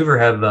in Vancouver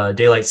have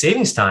daylight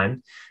savings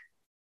time,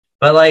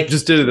 but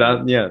just did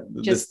it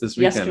this weekend,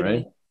 yesterday.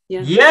 Right?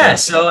 Yeah.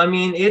 So, I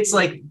mean, it's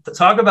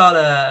talk about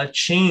a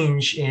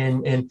change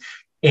in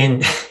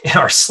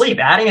our sleep,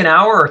 adding an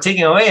hour or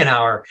taking away an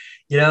hour.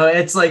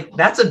 It's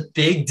that's a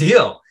big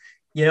deal,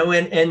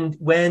 and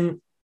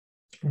when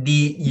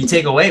you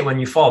take away, when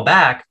you fall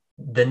back,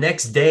 the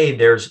next day,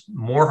 there's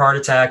more heart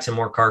attacks and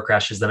more car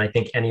crashes than I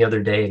think any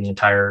other day in the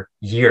entire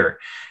year.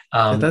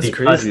 That's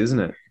crazy, isn't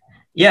it?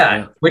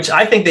 Yeah, which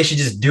I think they should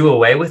just do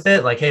away with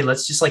it. Hey,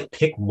 let's just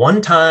pick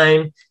one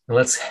time and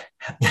let's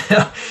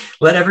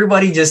let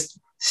everybody just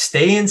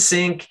stay in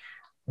sync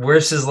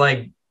versus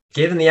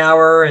giving the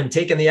hour and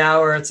taking the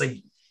hour. It's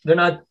they're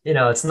not,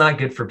 it's not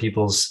good for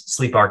people's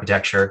sleep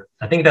architecture.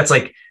 I think that's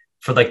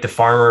for the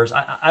farmers.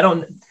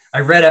 I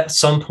read at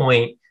some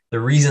point the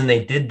reason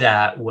they did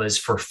that was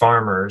for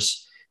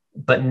farmers,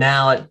 but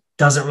now it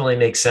doesn't really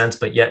make sense,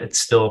 but yet it's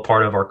still a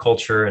part of our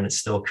culture and it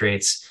still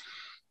creates,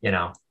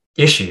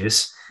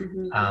 issues.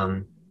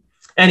 Mm-hmm.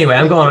 Anyway,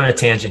 I'm going on a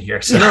tangent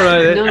here. So.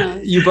 No.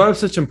 You brought up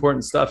such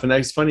important stuff. And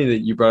it's funny that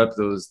you brought up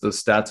those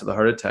stats of the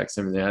heart attacks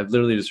and everything. I've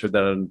literally just heard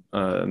that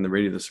on the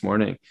radio this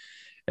morning.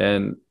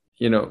 And,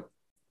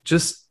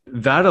 just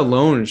that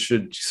alone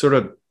should sort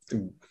of,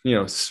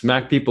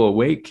 smack people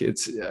awake.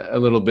 It's a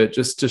little bit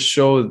just to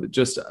show that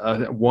just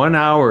a 1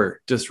 hour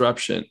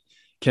disruption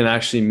can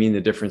actually mean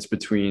the difference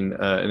between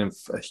an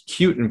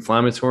acute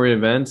inflammatory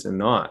event and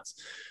not.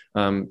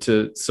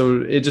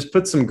 So it just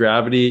puts some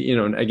gravity,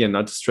 and again,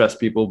 not to stress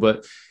people,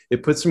 but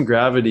it puts some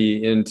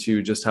gravity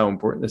into just how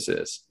important this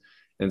is.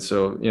 And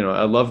so,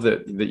 I love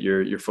that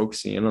you're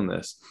focusing in on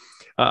this.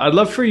 I'd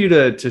love for you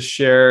to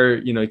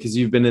share, because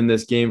you've been in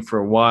this game for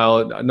a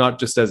while, not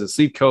just as a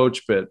sleep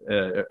coach, but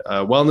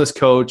a wellness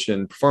coach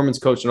and performance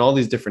coach and all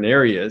these different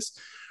areas.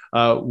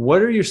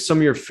 What are some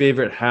of your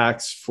favorite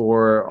hacks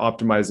for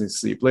optimizing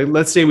sleep?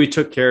 Let's say we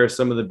took care of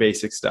some of the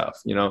basic stuff,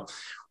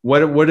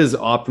 what is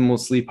optimal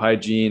sleep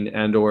hygiene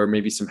and or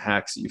maybe some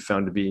hacks that you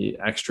found to be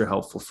extra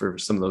helpful for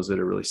some of those that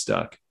are really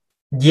stuck?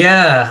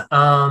 Yeah.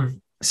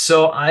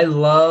 So I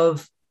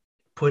love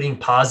putting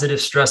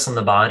positive stress on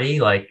the body,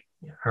 like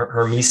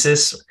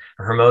hormesis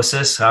or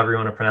hermosis, however you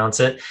want to pronounce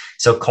it.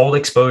 So cold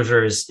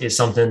exposure is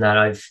something that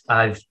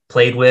I've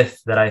played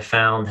with, that I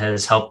found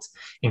has helped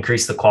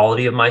increase the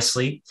quality of my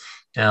sleep.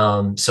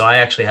 So I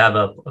actually have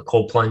a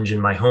cold plunge in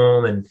my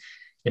home, and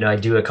I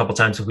do a couple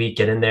times a week,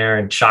 get in there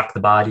and shock the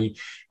body.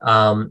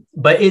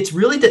 But it's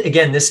really,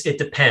 again, it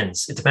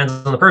depends. It depends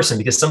on the person,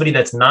 because somebody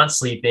that's not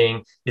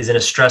sleeping is in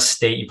a stress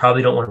state. You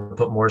probably don't want to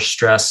put more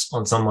stress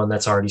on someone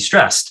that's already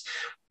stressed.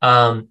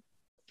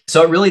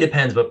 So it really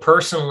depends. But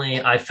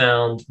personally, I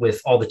found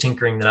with all the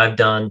tinkering that I've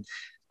done,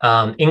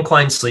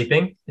 incline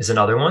sleeping is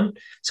another one.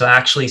 So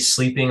actually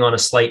sleeping on a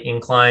slight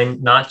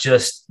incline, not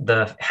just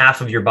the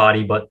half of your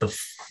body, but the,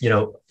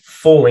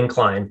 full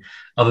incline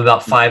of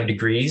about 5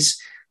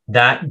 degrees.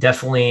 That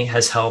definitely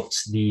has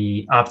helped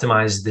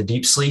optimize the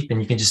deep sleep.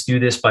 And you can just do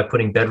this by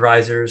putting bed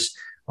risers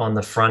on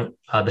the front,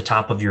 the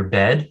top of your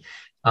bed.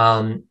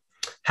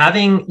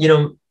 Having,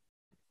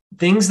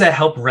 things that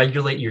help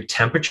regulate your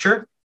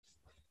temperature.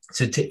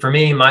 So for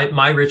me,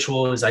 my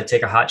ritual is I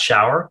take a hot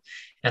shower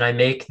and I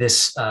make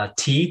this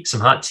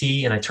some hot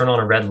tea, and I turn on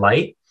a red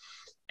light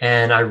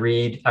and I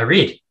read,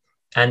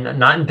 and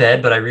not in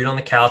bed, but I read on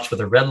the couch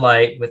with a red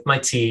light with my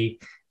tea,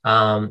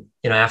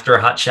 after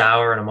a hot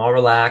shower, and I'm all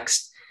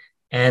relaxed.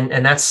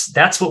 And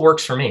that's what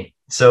works for me.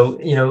 So,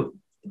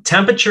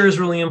 temperature is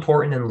really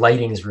important and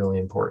lighting is really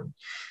important.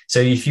 So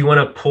if you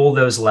want to pull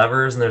those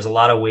levers, and there's a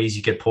lot of ways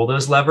you could pull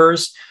those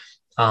levers,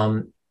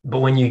 but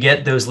when you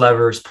get those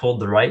levers pulled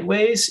the right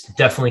ways, it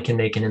definitely can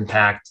make an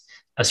impact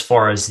as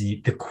far as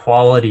the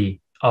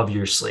quality of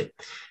your sleep.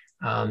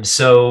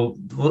 So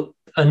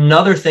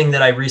another thing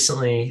that I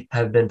recently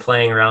have been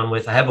playing around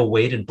with, I have a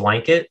weighted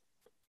blanket.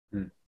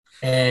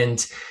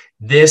 And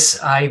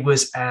I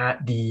was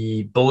at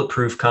the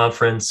Bulletproof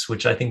conference,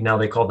 which I think now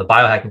they call the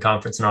biohacking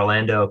conference in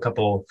Orlando a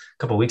couple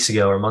weeks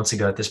ago or months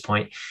ago at this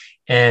point.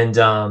 And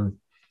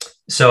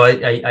so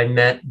I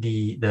met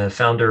the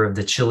founder of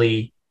the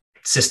Chili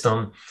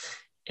system.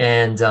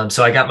 And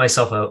so I got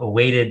myself a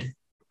weighted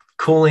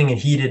cooling and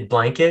heated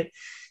blanket.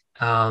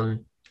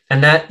 And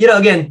that,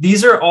 again,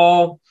 these are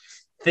all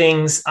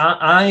things.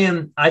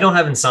 I don't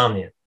have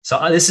insomnia. So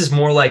this is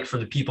more like for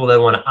the people that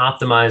want to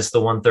optimize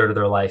the 1/3 of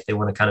their life. They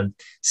want to kind of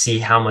see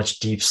how much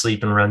deep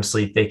sleep and REM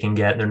sleep they can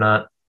get. And they're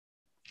not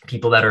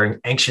people that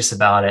are anxious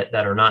about it,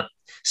 that are not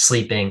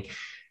sleeping.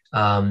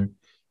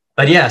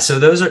 But yeah, so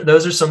those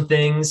are some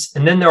things.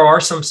 And then there are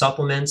some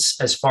supplements.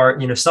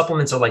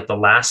 Supplements are like the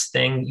last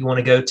thing you want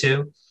to go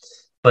to,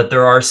 but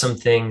there are some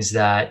things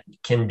that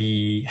can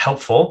be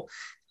helpful,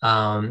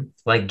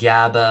 like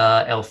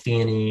GABA,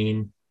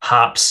 L-theanine,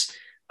 hops.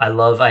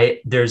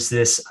 There's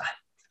this,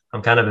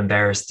 I'm kind of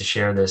embarrassed to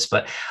share this,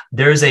 but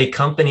there's a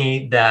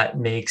company that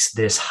makes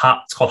this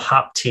hop. It's called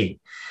hop tea.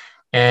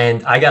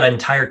 And I got an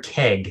entire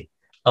keg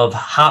of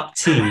hop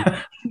tea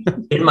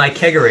in my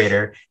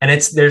kegerator,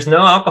 and there's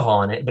no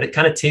alcohol in it, but it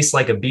kind of tastes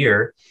like a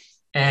beer.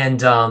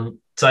 And so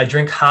I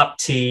drink hop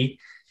tea.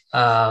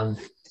 So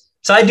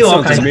I do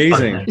all kinds of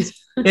fun things.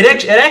 It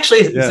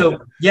actually, yeah. So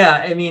yeah,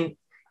 I mean,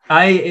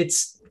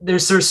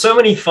 there's so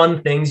many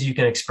fun things you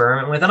can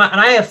experiment with, and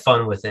I have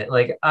fun with it.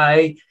 Like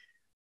I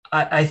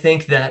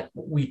think that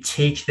we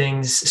take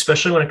things,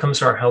 especially when it comes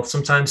to our health,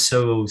 sometimes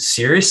so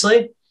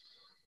seriously,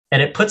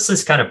 and it puts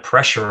this kind of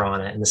pressure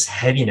on it and this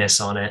heaviness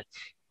on it.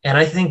 And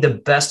I think the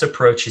best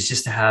approach is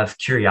just to have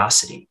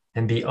curiosity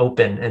and be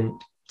open and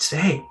say,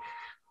 hey,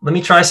 let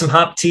me try some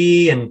hop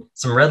tea and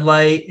some red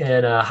light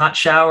and a hot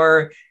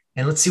shower,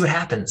 and let's see what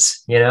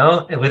happens,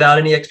 without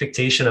any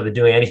expectation of it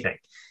doing anything.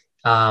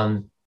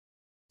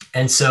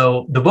 And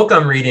so the book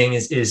I'm reading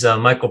is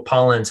Michael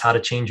Pollan's How to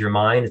Change Your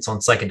Mind. It's on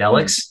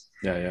psychedelics.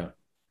 Yeah.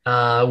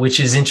 Which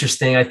is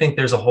interesting. I think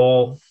there's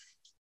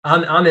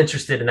I'm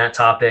interested in that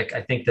topic.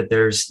 I think that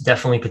there's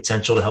definitely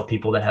potential to help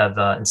people that have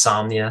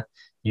insomnia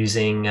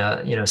using,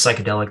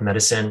 psychedelic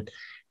medicine.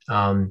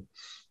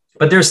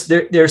 But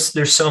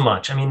there's so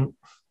much. I mean,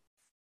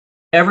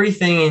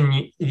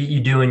 everything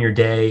you do in your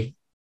day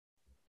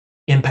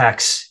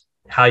impacts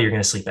how you're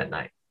going to sleep at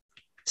night.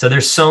 So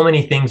there's so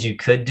many things you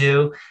could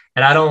do,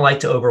 and I don't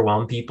like to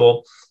overwhelm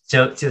people.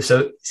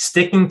 So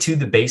sticking to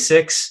the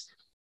basics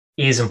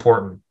is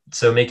important.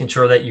 So making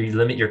sure that you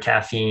limit your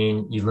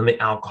caffeine, you limit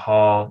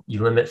alcohol,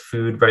 you limit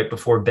food right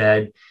before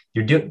bed.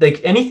 You're doing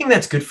like anything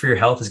that's good for your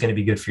health is going to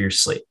be good for your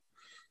sleep.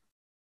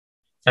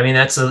 I mean,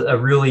 that's a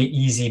really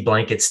easy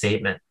blanket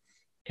statement.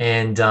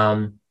 And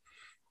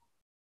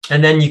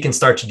then you can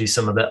start to do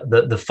some of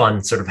the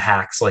fun sort of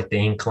hacks, like the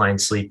incline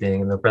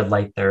sleeping and the red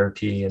light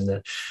therapy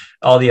and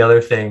all the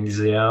other things,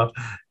 mouth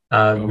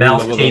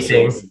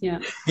taping. Yeah.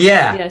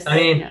 Yes. I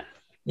mean,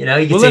 you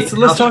can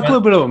let's talk a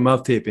little bit about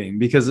mouth taping,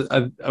 because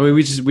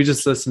we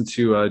just listened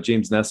to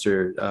James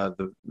Nestor,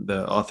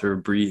 the author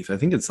of Brief. I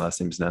think its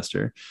last name is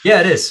Nestor. Yeah,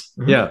 it is.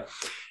 Mm-hmm. Yeah.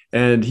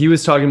 And he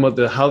was talking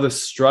about how the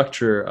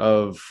structure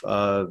of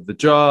the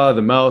jaw,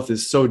 the mouth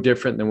is so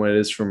different than what it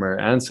is from our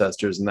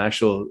ancestors, and the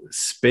actual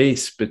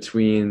space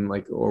between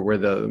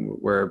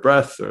where our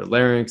breath or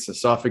larynx,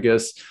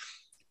 esophagus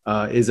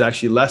is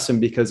actually lessened,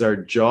 because our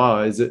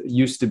jaw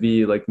used to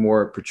be like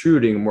more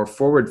protruding, more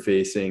forward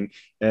facing,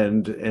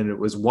 and it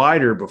was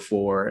wider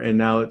before, and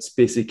now it's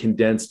basically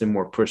condensed and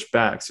more pushed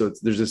back. So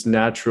there's this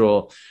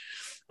natural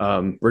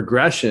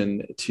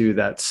regression to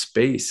that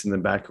space in the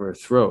back of our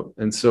throat.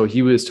 And so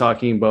he was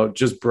talking about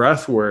just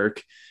breath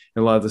work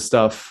and a lot of the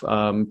stuff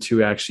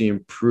to actually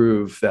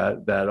improve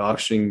that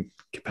oxygen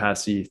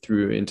capacity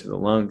through into the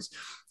lungs.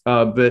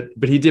 But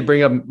he did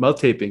bring up mouth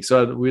taping,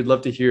 so we'd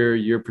love to hear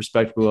your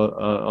perspective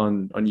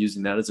on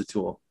using that as a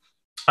tool.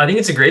 I think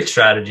it's a great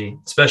strategy,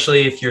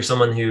 especially if you're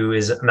someone who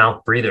is a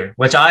mouth breather,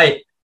 which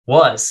I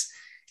was.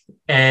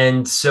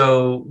 And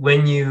so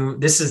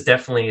this is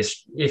definitely,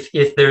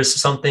 if there's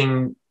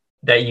something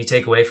that you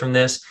take away from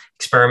this,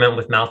 experiment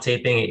with mouth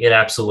taping. It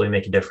absolutely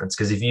make a difference,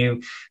 because if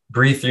you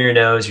breathe through your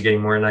nose, you're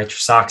getting more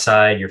nitrous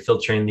oxide, you're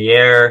filtering the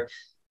air,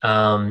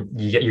 you're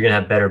going to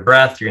have better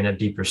breath, you're going to have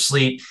deeper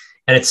sleep.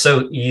 And it's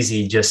so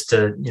easy just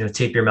to,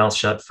 tape your mouth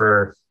shut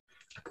for,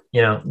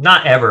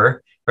 not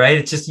ever, right?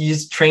 It's just, you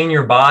just train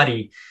your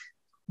body.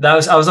 I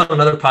was on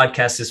another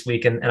podcast this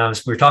week, and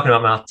we were talking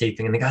about mouth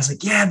taping, and the guy's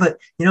like, yeah, but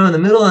in the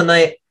middle of the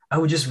night, I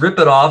would just rip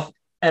it off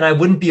and I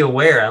wouldn't be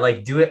aware. I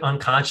like do it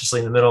unconsciously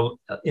in the middle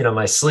of,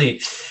 my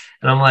sleep.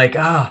 And I'm like,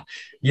 but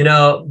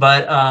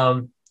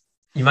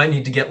you might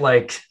need to get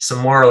like some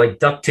more like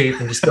duct tape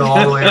and just go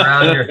all the way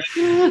around your,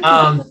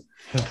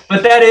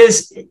 but that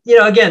is,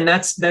 again,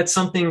 that's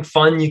something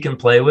fun you can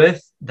play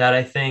with that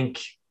I think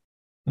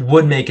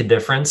would make a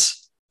difference.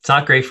 It's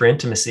not great for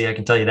intimacy, I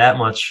can tell you that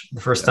much.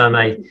 The first time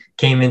I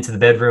came into the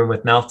bedroom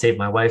with mouth tape,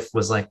 my wife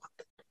was like,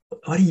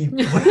 what are you?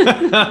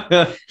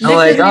 I'm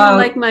like,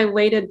 like my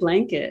weighted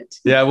blanket.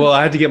 Yeah, well,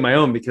 I had to get my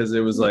own because it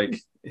was like,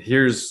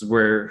 here's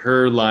where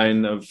her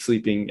line of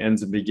sleeping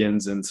ends and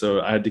begins. And so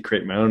I had to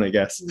create my own, I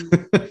guess.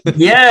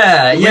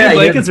 Yeah.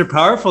 Blankets are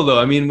powerful though.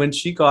 I mean, when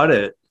she got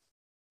it,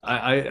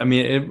 I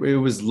mean, it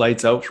was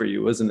lights out for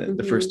you, wasn't it?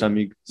 The first time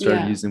you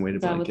started using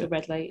weighted blanket. With the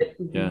red light.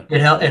 Yeah.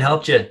 It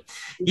helped you.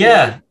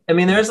 Yeah. I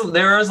mean, there is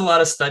a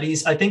lot of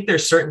studies. I think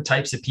there's certain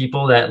types of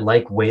people that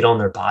like weight on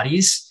their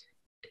bodies.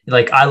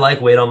 Like I like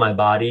weight on my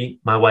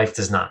body. My wife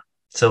does not.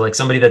 So like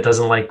somebody that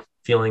doesn't like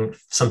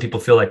some people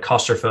feel like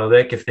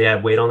claustrophobic if they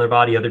have weight on their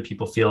body. Other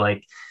people feel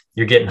like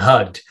you're getting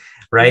hugged.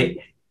 Right.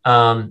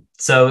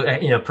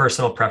 So,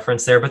 personal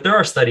preference there, but there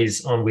are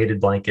studies on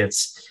weighted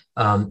blankets.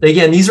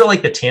 Again, these are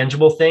like the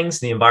tangible things,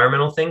 the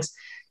environmental things.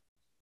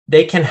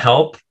 They can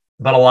help,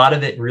 but a lot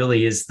of it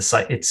really is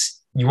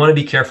you want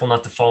to be careful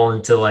not to fall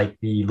into like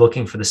the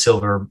looking for the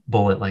silver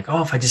bullet. Like,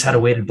 oh, if I just had a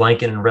weighted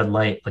blanket and a red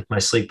light, like my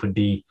sleep would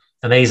be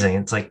amazing.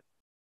 It's like,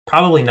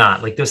 probably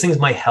not. Like those things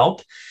might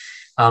help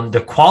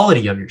the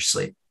quality of your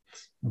sleep.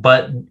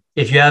 But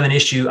if you have an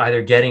issue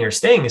either getting or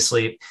staying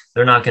asleep,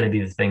 they're not going to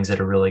be the things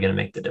that are really going to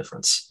make the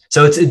difference.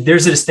 So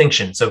there's a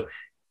distinction. So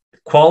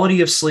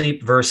quality of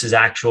sleep versus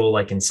actual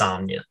like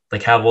insomnia,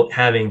 like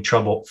having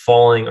trouble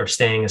falling or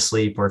staying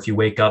asleep, or if you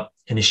wake up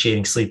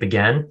initiating sleep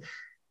again,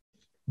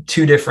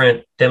 two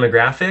different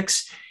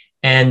demographics.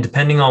 And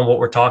depending on what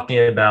we're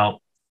talking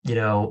about,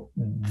 the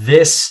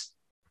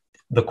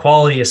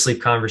quality of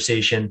sleep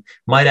conversation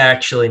might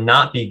actually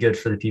not be good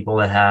for the people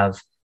that have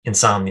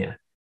insomnia,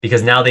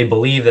 because now they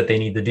believe that they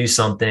need to do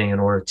something in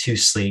order to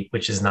sleep,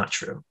 which is not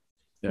true.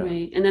 Yeah.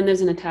 Right. And then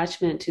there's an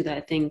attachment to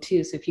that thing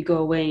too. So if you go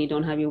away and you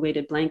don't have your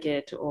weighted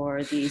blanket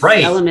or these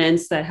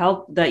elements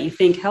that you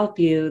think help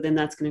you, then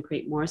that's going to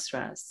create more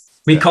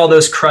stress. We call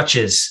those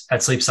crutches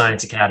at Sleep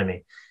Science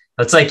Academy.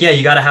 It's like,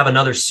 you got to have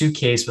another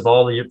suitcase with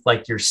all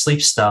your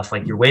sleep stuff,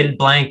 like your weighted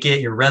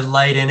blanket, your red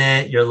light in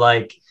it,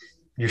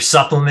 your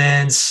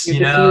supplements,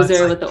 your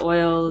diffuser with the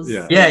oils.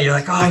 Yeah. You're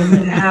like, oh, I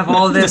need to have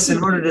all this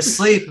in order to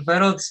sleep. If I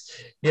don't,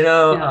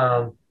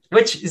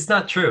 which is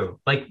not true.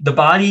 Like the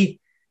body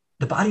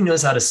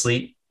knows how to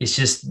sleep. It's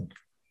just,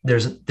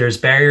 there's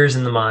barriers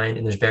in the mind,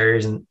 and there's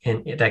barriers in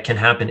that can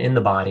happen in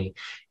the body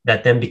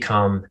that then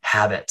become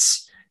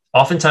habits.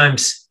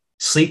 Oftentimes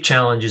sleep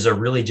challenges are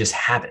really just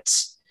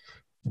habits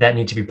that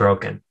need to be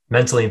broken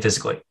mentally and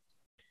physically.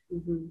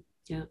 Mm-hmm.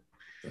 Yeah.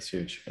 That's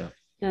huge. Yeah.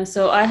 Yeah.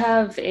 So I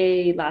have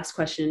a last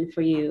question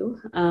for you.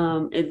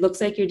 It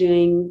looks like you're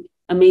doing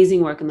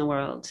amazing work in the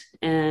world,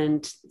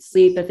 and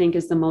sleep, I think,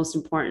 is the most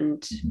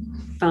important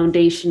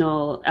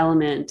foundational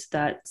element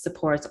that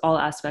supports all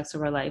aspects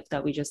of our life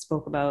that we just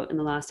spoke about in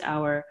the last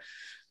hour.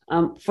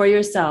 For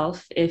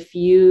yourself, if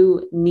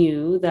you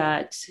knew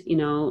that,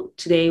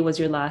 today was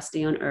your last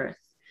day on earth,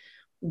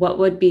 what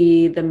would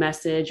be the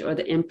message or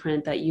the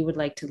imprint that you would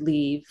like to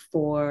leave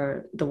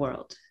for the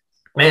world?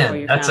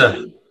 Man, that's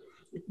a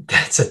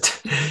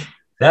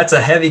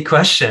heavy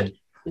question.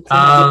 It's a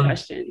heavy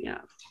question. Yeah.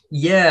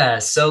 Yeah.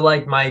 So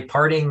like my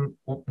parting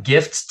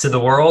gift to the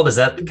world, is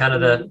that kind of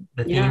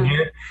the theme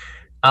here?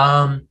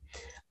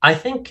 I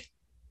think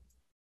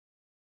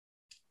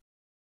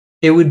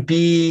it would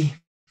be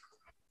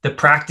the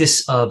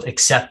practice of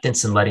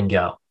acceptance and letting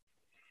go.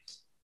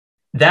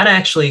 That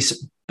actually,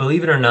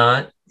 believe it or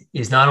not,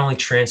 is not only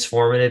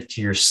transformative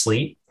to your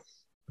sleep,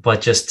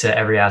 but just to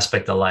every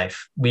aspect of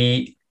life.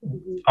 We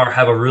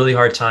have a really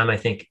hard time, I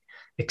think,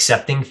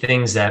 accepting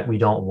things that we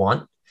don't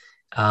want.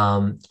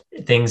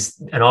 Things,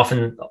 and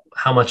often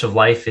how much of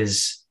life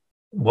is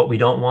what we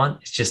don't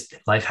want. It's just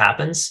life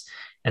happens,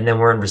 and then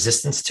we're in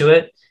resistance to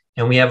it.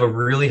 And we have a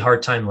really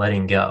hard time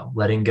letting go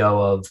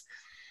of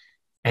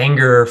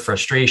anger,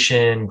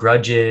 frustration,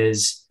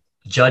 grudges,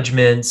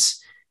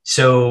 judgments.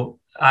 So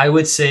I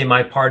would say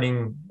my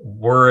parting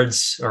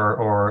words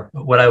or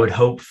what I would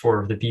hope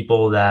for the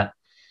people that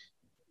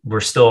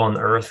were still on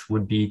earth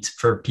would be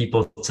for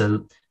people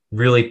to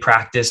really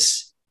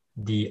practice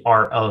the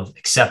art of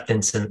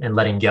acceptance and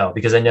letting go,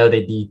 because I know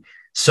they'd be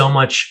so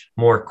much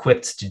more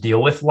equipped to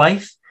deal with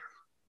life,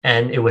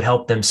 and it would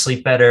help them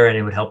sleep better and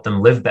it would help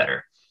them live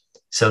better.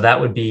 So that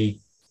would be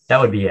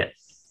it.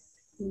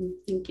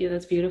 Thank you.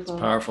 That's beautiful.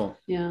 It's powerful.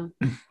 Yeah.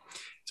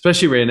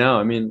 Especially right now.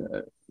 I mean,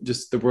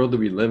 just the world that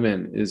we live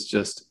in is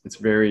just, it's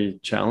very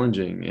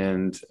challenging.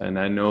 And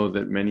I know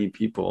that many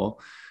people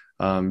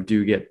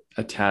do get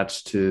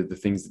attached to the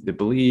things that they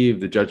believe,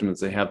 the judgments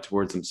they have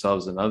towards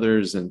themselves and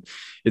others. And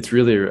it's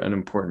really an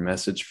important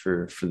message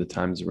for the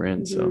times we're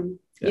in. So,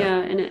 yeah.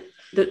 And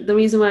the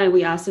reason why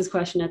we ask this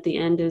question at the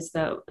end is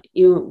that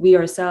we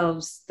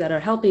ourselves that are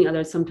helping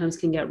others sometimes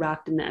can get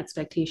wrapped in the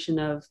expectation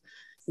of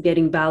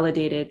getting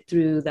validated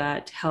through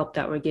that help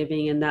that we're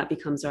giving, and that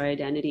becomes our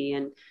identity.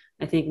 And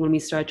I think when we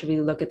start to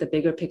really look at the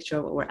bigger picture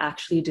of what we're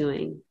actually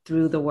doing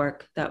through the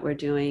work that we're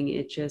doing,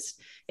 it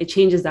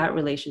changes that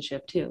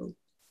relationship too.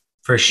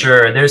 For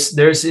sure.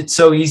 It's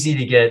so easy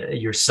to get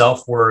your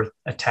self-worth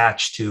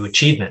attached to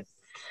achievement,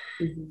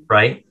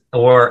 right?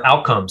 Or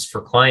outcomes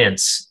for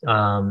clients,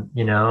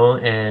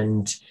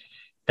 and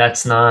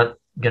that's not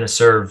going to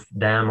serve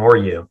them or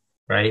you,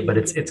 right? But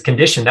it's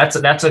conditioned.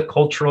 That's a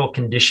cultural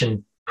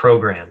condition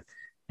program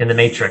in the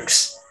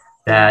matrix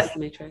that,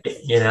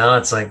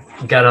 it's like,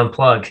 you got to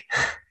unplug.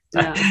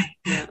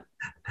 Yeah.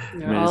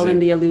 They're all in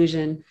the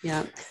illusion.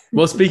 Yeah.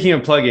 Well, speaking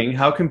of plugging,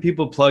 how can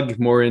people plug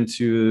more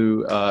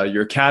into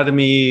your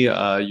academy?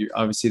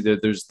 Obviously,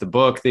 there's the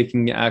book they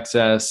can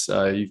access.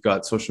 You've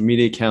got social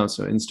media accounts,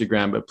 so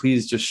Instagram, but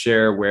please just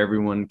share where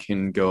everyone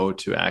can go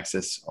to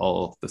access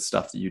all the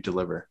stuff that you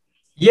deliver.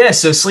 Yeah.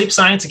 So Sleep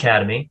Science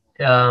Academy,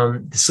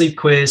 the sleep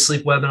quiz,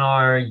 sleep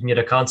webinar, you can get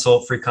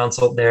a free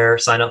consult there,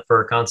 sign up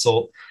for a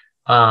consult.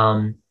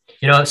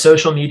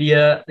 Social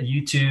media,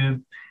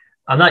 YouTube.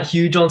 I'm not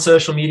huge on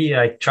social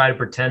media. I try to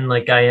pretend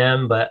like I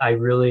am, but I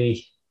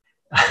really,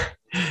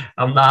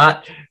 I'm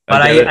not.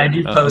 But I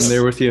do post. I'm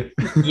there with you.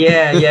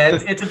 Yeah.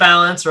 It's a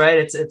balance,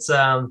 right?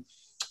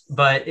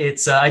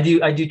 I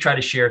do try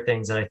to share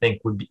things that I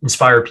think would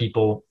inspire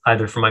people,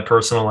 either from my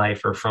personal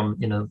life or from,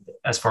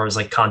 as far as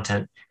like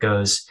content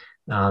goes,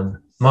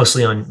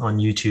 mostly on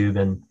YouTube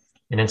and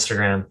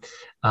Instagram.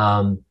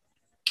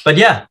 But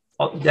yeah,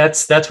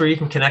 that's where you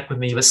can connect with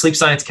me. But Sleep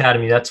Science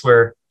Academy, that's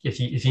where, if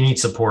you need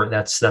support,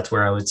 that's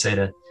where I would say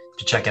to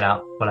check it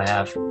out, what I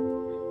have.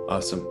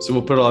 Awesome. So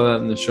we'll put all that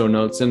in the show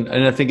notes. And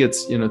I think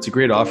it's a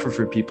great offer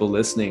for people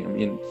listening. I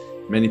mean,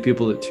 many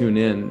people that tune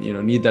in,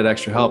 need that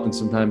extra help. And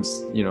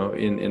sometimes,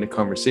 in a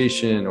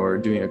conversation or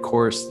doing a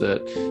course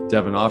that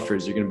Devin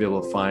offers, you're going to be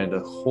able to find a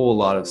whole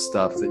lot of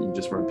stuff that you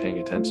just weren't paying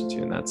attention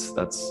to. And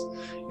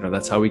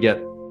that's how we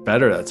get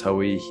better. That's how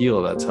we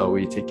heal. That's how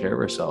we take care of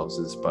ourselves,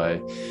 is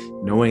by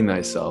knowing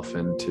thyself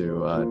and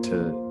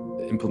to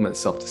implement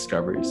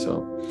self-discovery.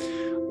 So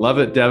love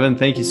it, Devin.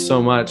 Thank you so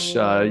much.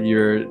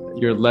 You're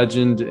a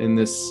legend in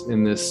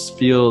this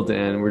field,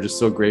 and we're just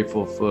so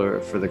grateful for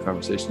the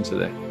conversation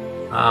today.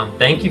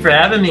 Thank you for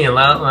having me and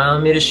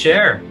allowing me to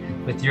share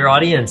with your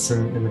audience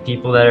and the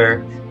people that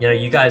are,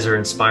 you guys are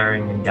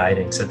inspiring and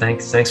guiding. So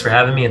thanks for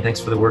having me, and thanks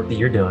for the work that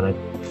you're doing.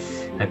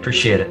 I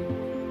appreciate it.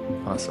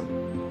 Awesome.